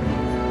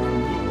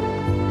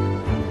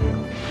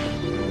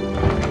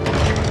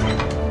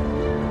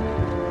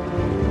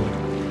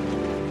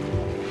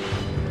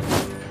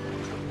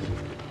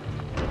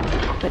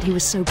 But he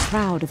was so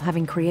proud of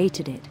having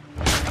created it.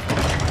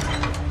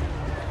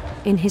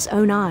 In his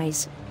own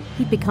eyes,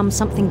 he'd become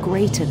something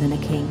greater than a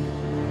king.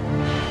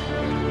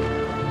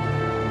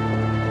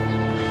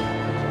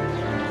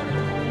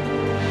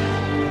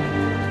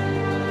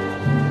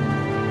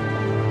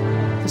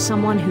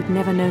 someone who'd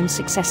never known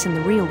success in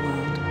the real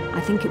world,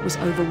 I think it was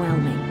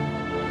overwhelming.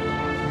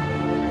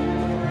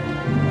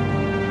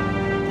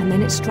 And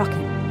then it struck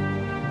him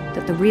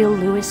that the real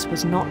Lewis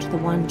was not the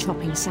one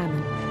chopping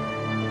salmon,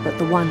 but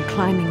the one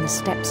climbing the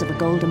steps of a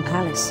golden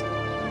palace.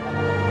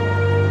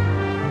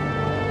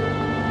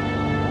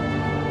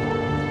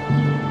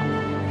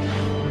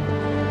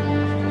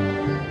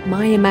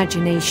 My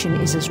imagination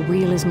is as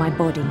real as my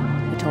body,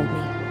 he told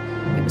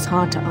me. It was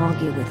hard to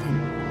argue with him.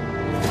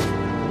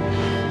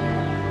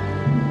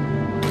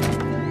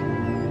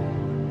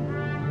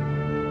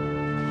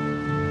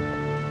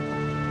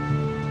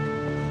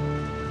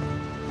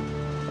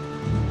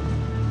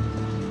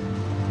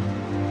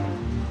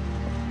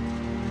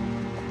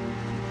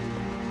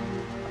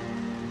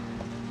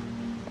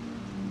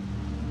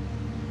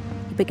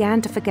 He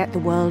began to forget the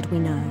world we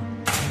know.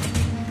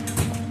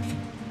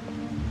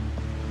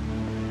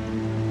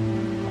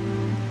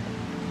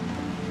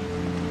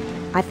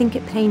 I think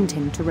it pained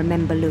him to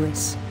remember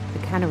Lewis, the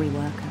cannery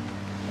worker.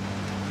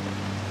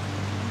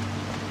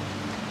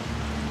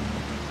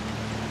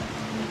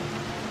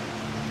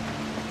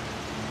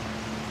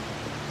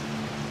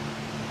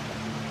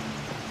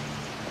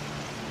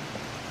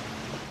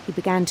 He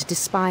began to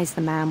despise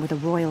the man with a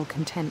royal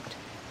contempt.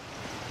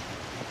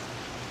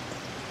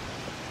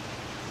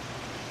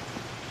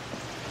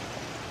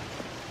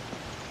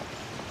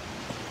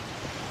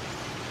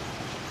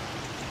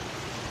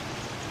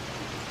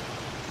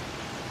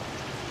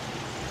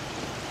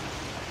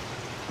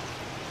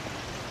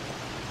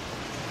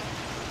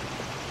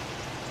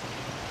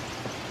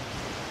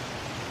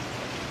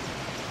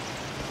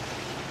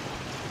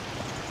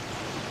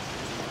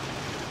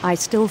 I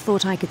still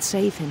thought I could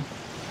save him.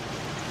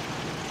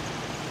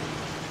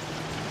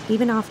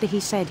 Even after he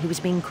said he was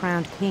being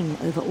crowned king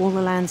over all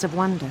the lands of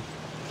wonder.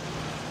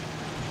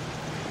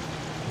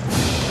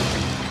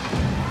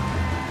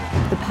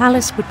 The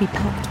palace would be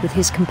packed with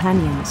his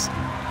companions.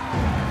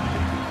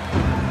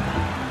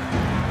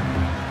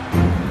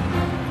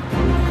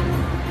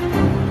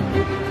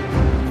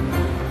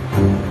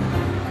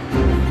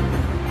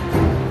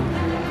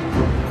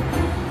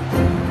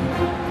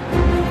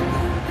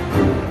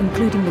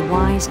 Including the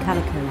wise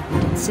Calico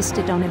who'd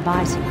insisted on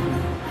advising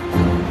him.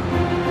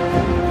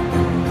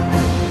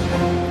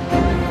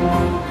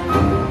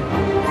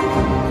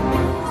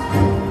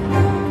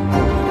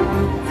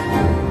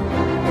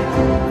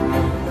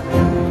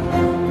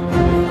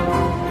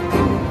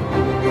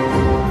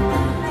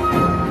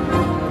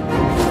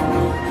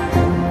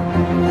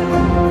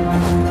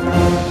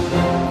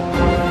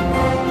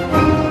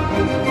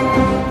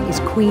 His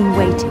queen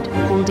waited,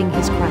 holding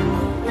his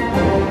crown.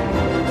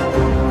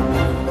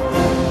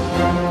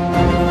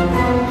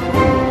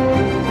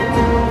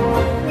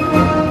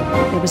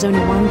 There was only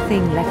one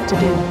thing left to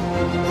do.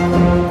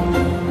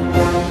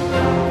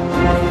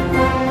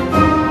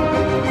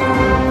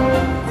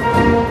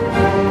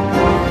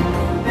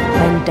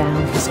 Bend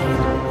down his head.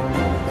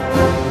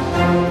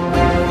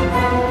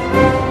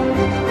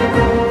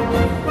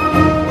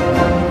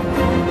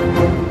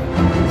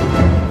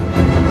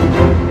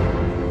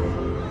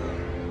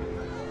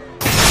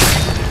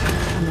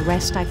 And the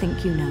rest I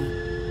think you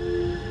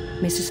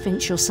know. Mrs.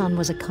 Finch, your son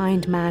was a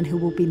kind man who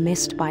will be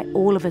missed by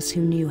all of us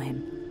who knew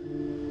him.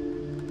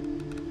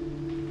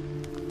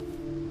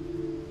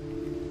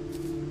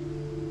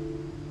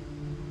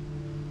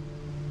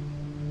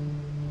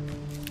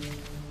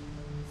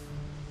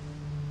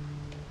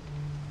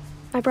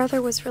 My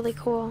brother was really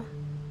cool.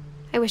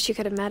 I wish you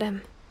could have met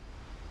him.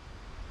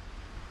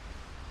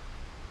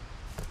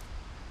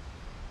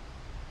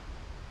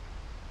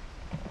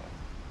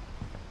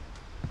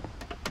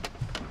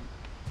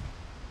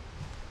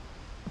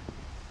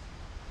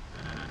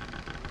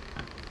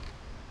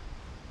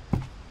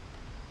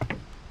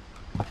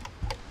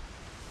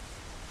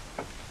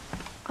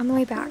 On the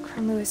way back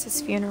from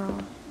Lewis's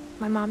funeral,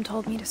 my mom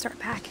told me to start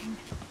packing.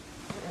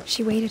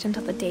 She waited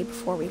until the day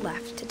before we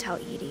left to tell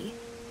Edie.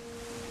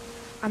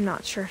 I'm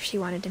not sure if she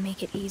wanted to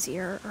make it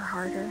easier or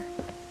harder.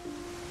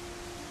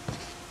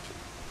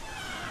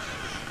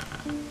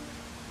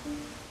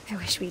 I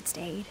wish we'd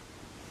stayed.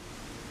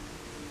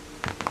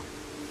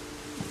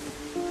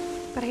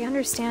 But I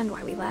understand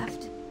why we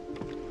left.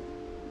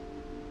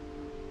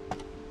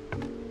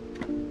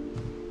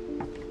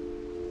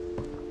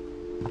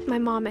 My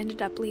mom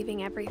ended up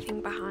leaving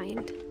everything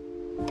behind.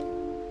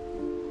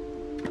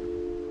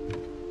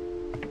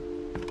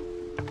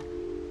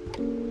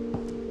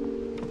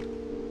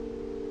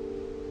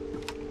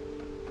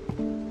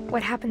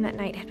 What happened that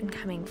night had been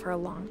coming for a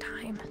long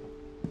time.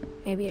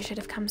 Maybe it should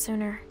have come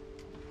sooner.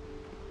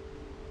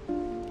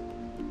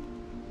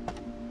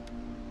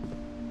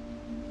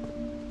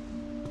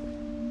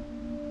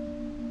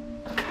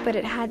 But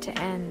it had to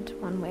end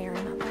one way or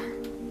another.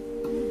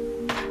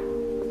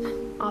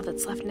 All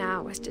that's left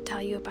now is to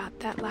tell you about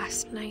that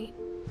last night.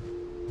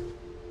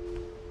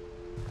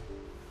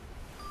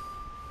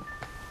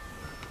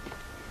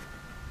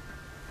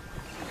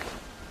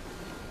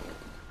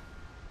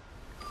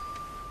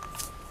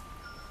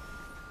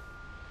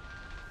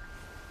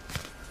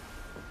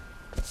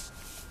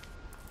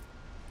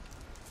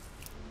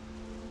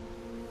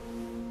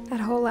 That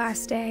whole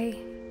last day,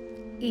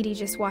 Edie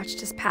just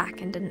watched us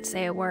pack and didn't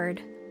say a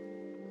word.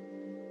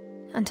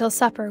 Until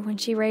supper, when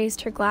she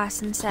raised her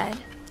glass and said,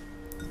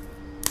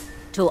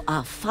 "To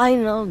our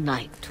final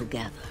night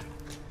together,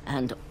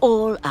 and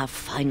all our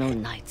final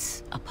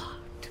nights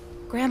apart."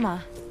 Grandma,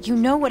 you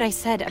know what I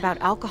said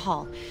about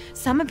alcohol.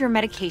 Some of your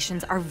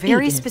medications are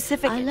very Edith,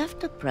 specific. I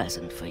left a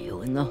present for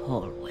you in the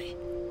hallway.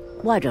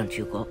 Why don't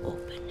you go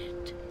open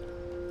it?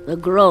 The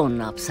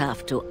grown-ups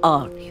have to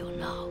argue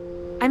now.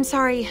 I'm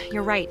sorry,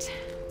 you're right.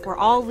 We're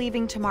all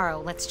leaving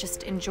tomorrow. Let's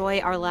just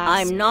enjoy our last...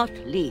 I'm not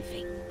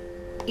leaving.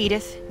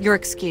 Edith, you're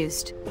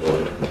excused.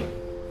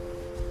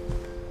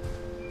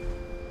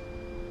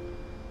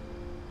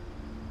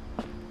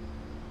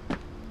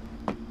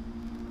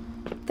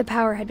 The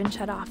power had been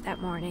shut off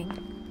that morning,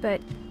 but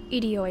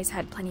Edie always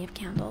had plenty of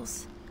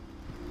candles.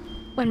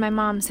 When my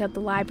mom sealed the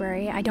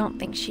library, I don't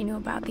think she knew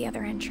about the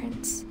other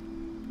entrance.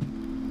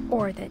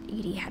 Or that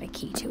Edie had a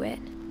key to it.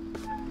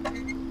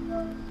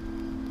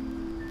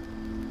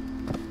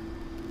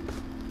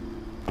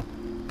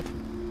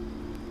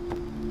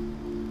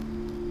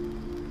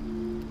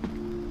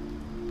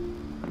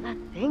 That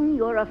thing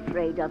you're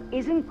afraid of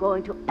isn't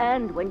going to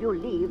end when you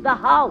leave the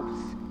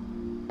house.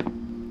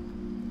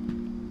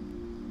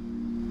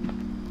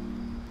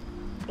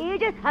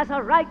 Edith has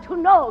a right to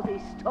know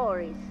these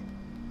stories.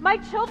 My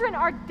children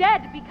are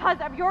dead because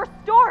of your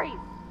stories.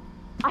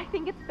 I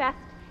think it's best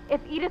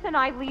if Edith and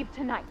I leave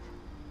tonight.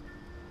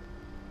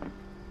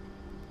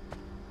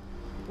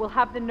 We'll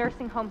have the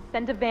nursing home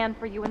send a van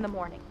for you in the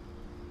morning,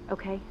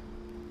 okay?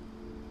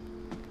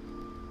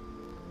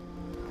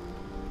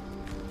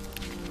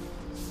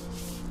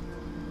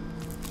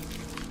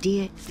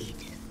 Dear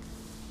Edith,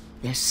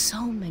 there's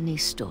so many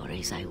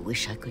stories I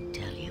wish I could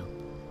tell you,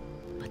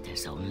 but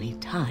there's only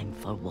time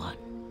for one.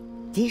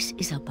 This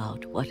is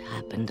about what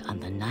happened on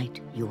the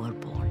night you were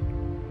born.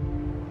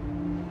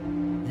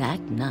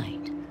 That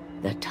night,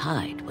 the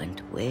tide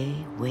went way,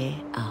 way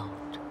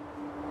out.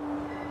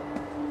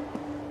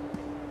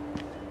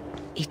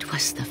 It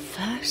was the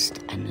first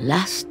and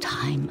last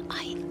time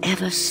I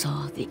ever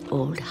saw the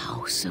old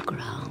house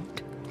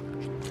aground.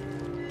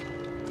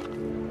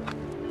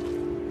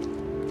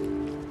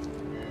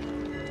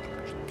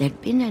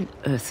 There'd been an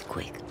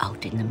earthquake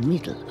out in the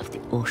middle of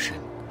the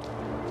ocean.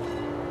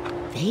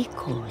 They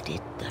called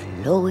it the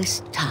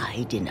lowest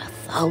tide in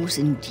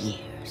 1,000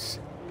 years.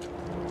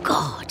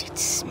 God, it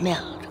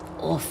smelled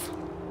awful.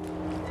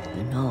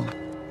 You know,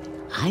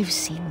 I've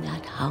seen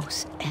that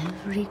house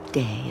every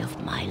day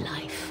of my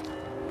life.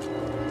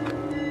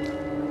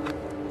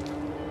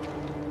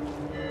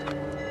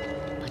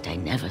 But I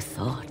never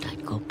thought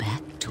I'd go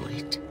back to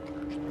it.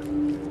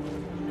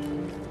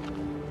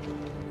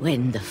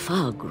 When the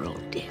fog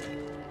rolled in,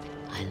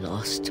 I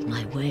lost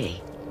my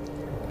way.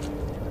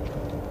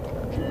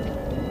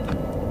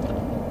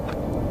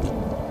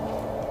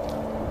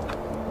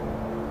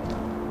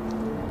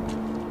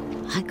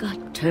 I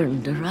got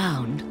turned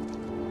around.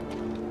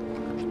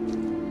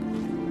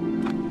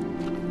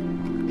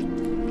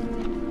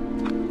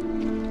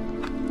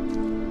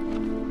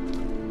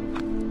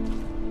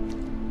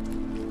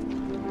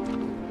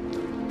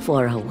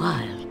 For a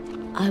while,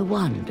 I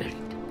wandered.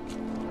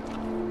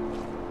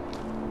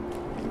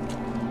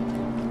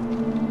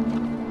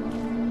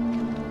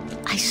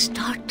 I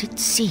started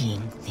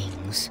seeing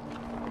things.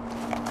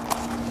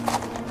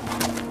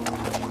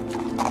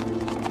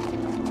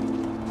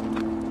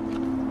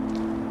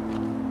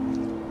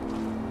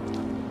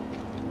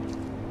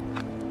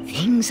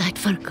 Things I'd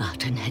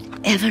forgotten had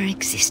ever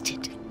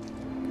existed.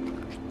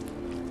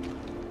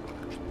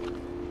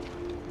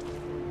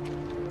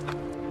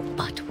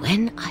 But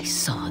when I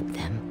saw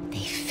them, they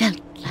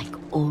felt like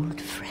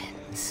old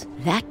friends.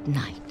 That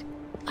night,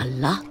 a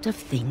lot of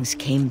things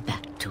came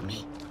back to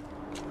me.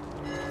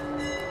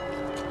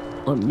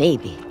 Or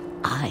maybe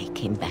I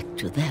came back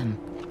to them.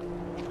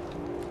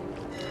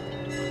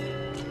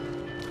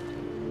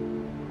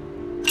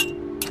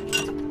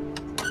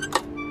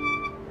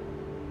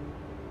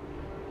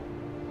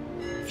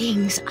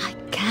 Things I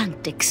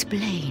can't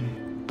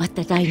explain, but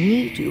that I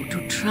need you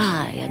to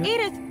try and...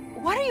 Edith,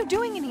 what are you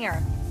doing in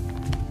here?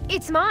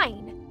 It's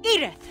mine.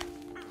 Edith!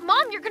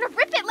 Mom, you're gonna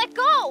rip it! Let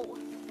go!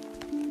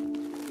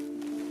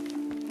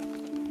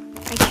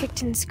 I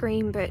kicked and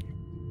screamed, but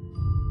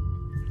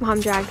Mom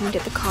dragged me to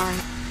the car.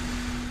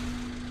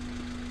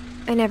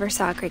 I never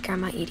saw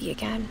Great-Grandma Edie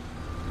again.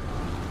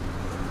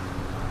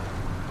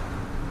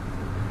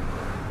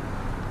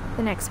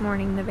 The next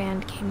morning, the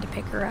van came to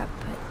pick her up,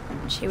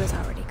 but she was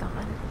already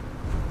gone.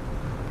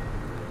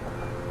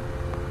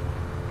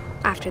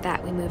 After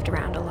that, we moved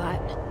around a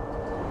lot.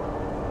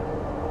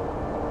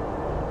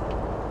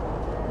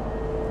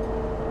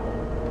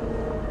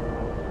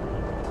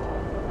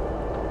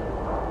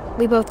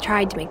 We both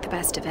tried to make the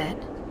best of it.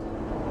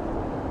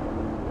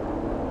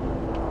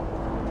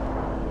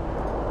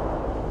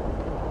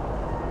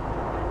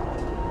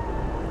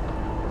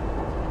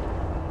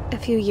 A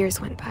few years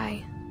went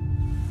by.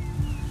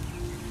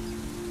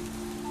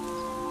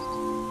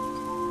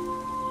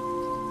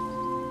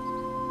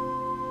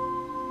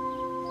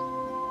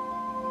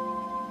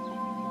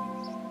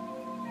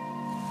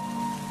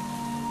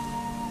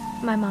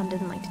 My mom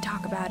didn't like to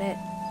talk about it.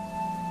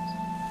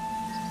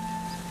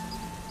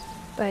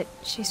 But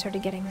she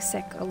started getting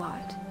sick a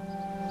lot.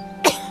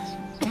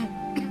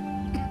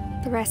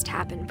 The rest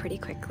happened pretty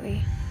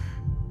quickly.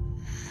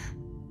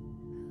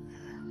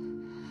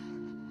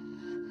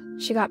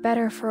 She got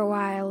better for a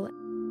while,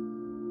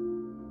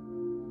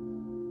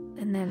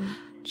 and then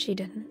she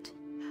didn't.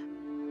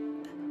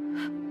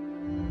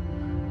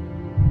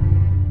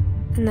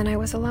 And then I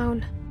was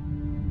alone.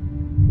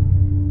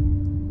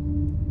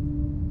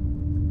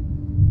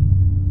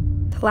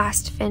 The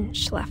last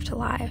Finch left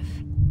alive.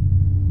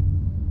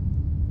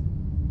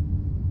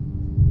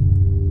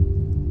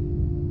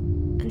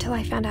 Until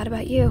I found out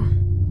about you.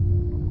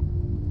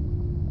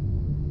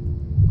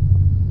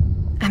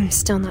 I'm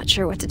still not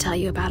sure what to tell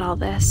you about all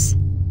this.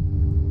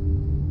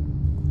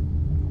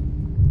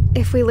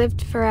 If we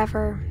lived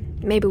forever,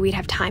 maybe we'd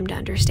have time to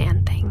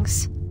understand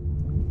things.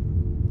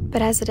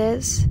 But as it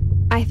is,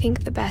 I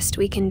think the best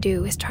we can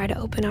do is try to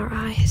open our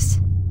eyes.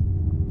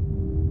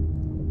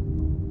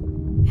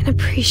 And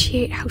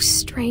appreciate how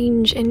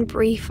strange and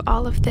brief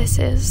all of this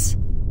is.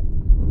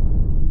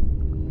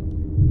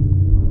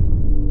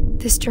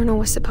 This journal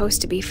was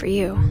supposed to be for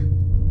you.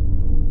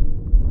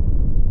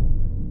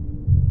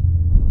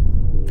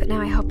 But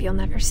now I hope you'll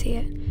never see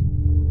it.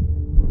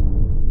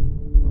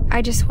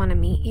 I just want to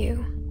meet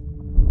you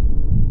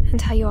and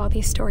tell you all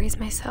these stories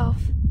myself.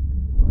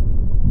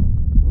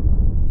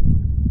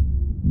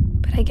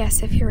 But I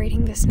guess if you're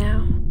reading this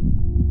now,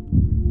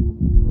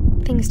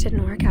 things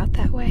didn't work out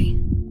that way.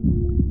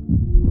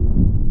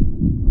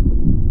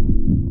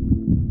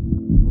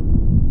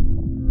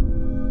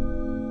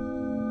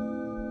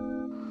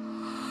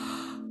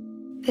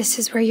 This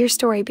is where your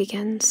story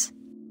begins.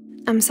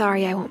 I'm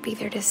sorry I won't be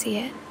there to see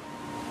it.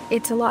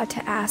 It's a lot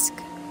to ask,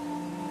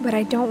 but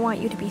I don't want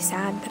you to be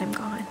sad that I'm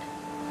gone.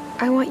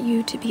 I want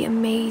you to be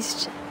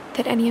amazed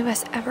that any of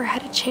us ever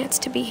had a chance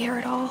to be here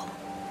at all.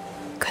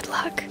 Good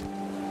luck.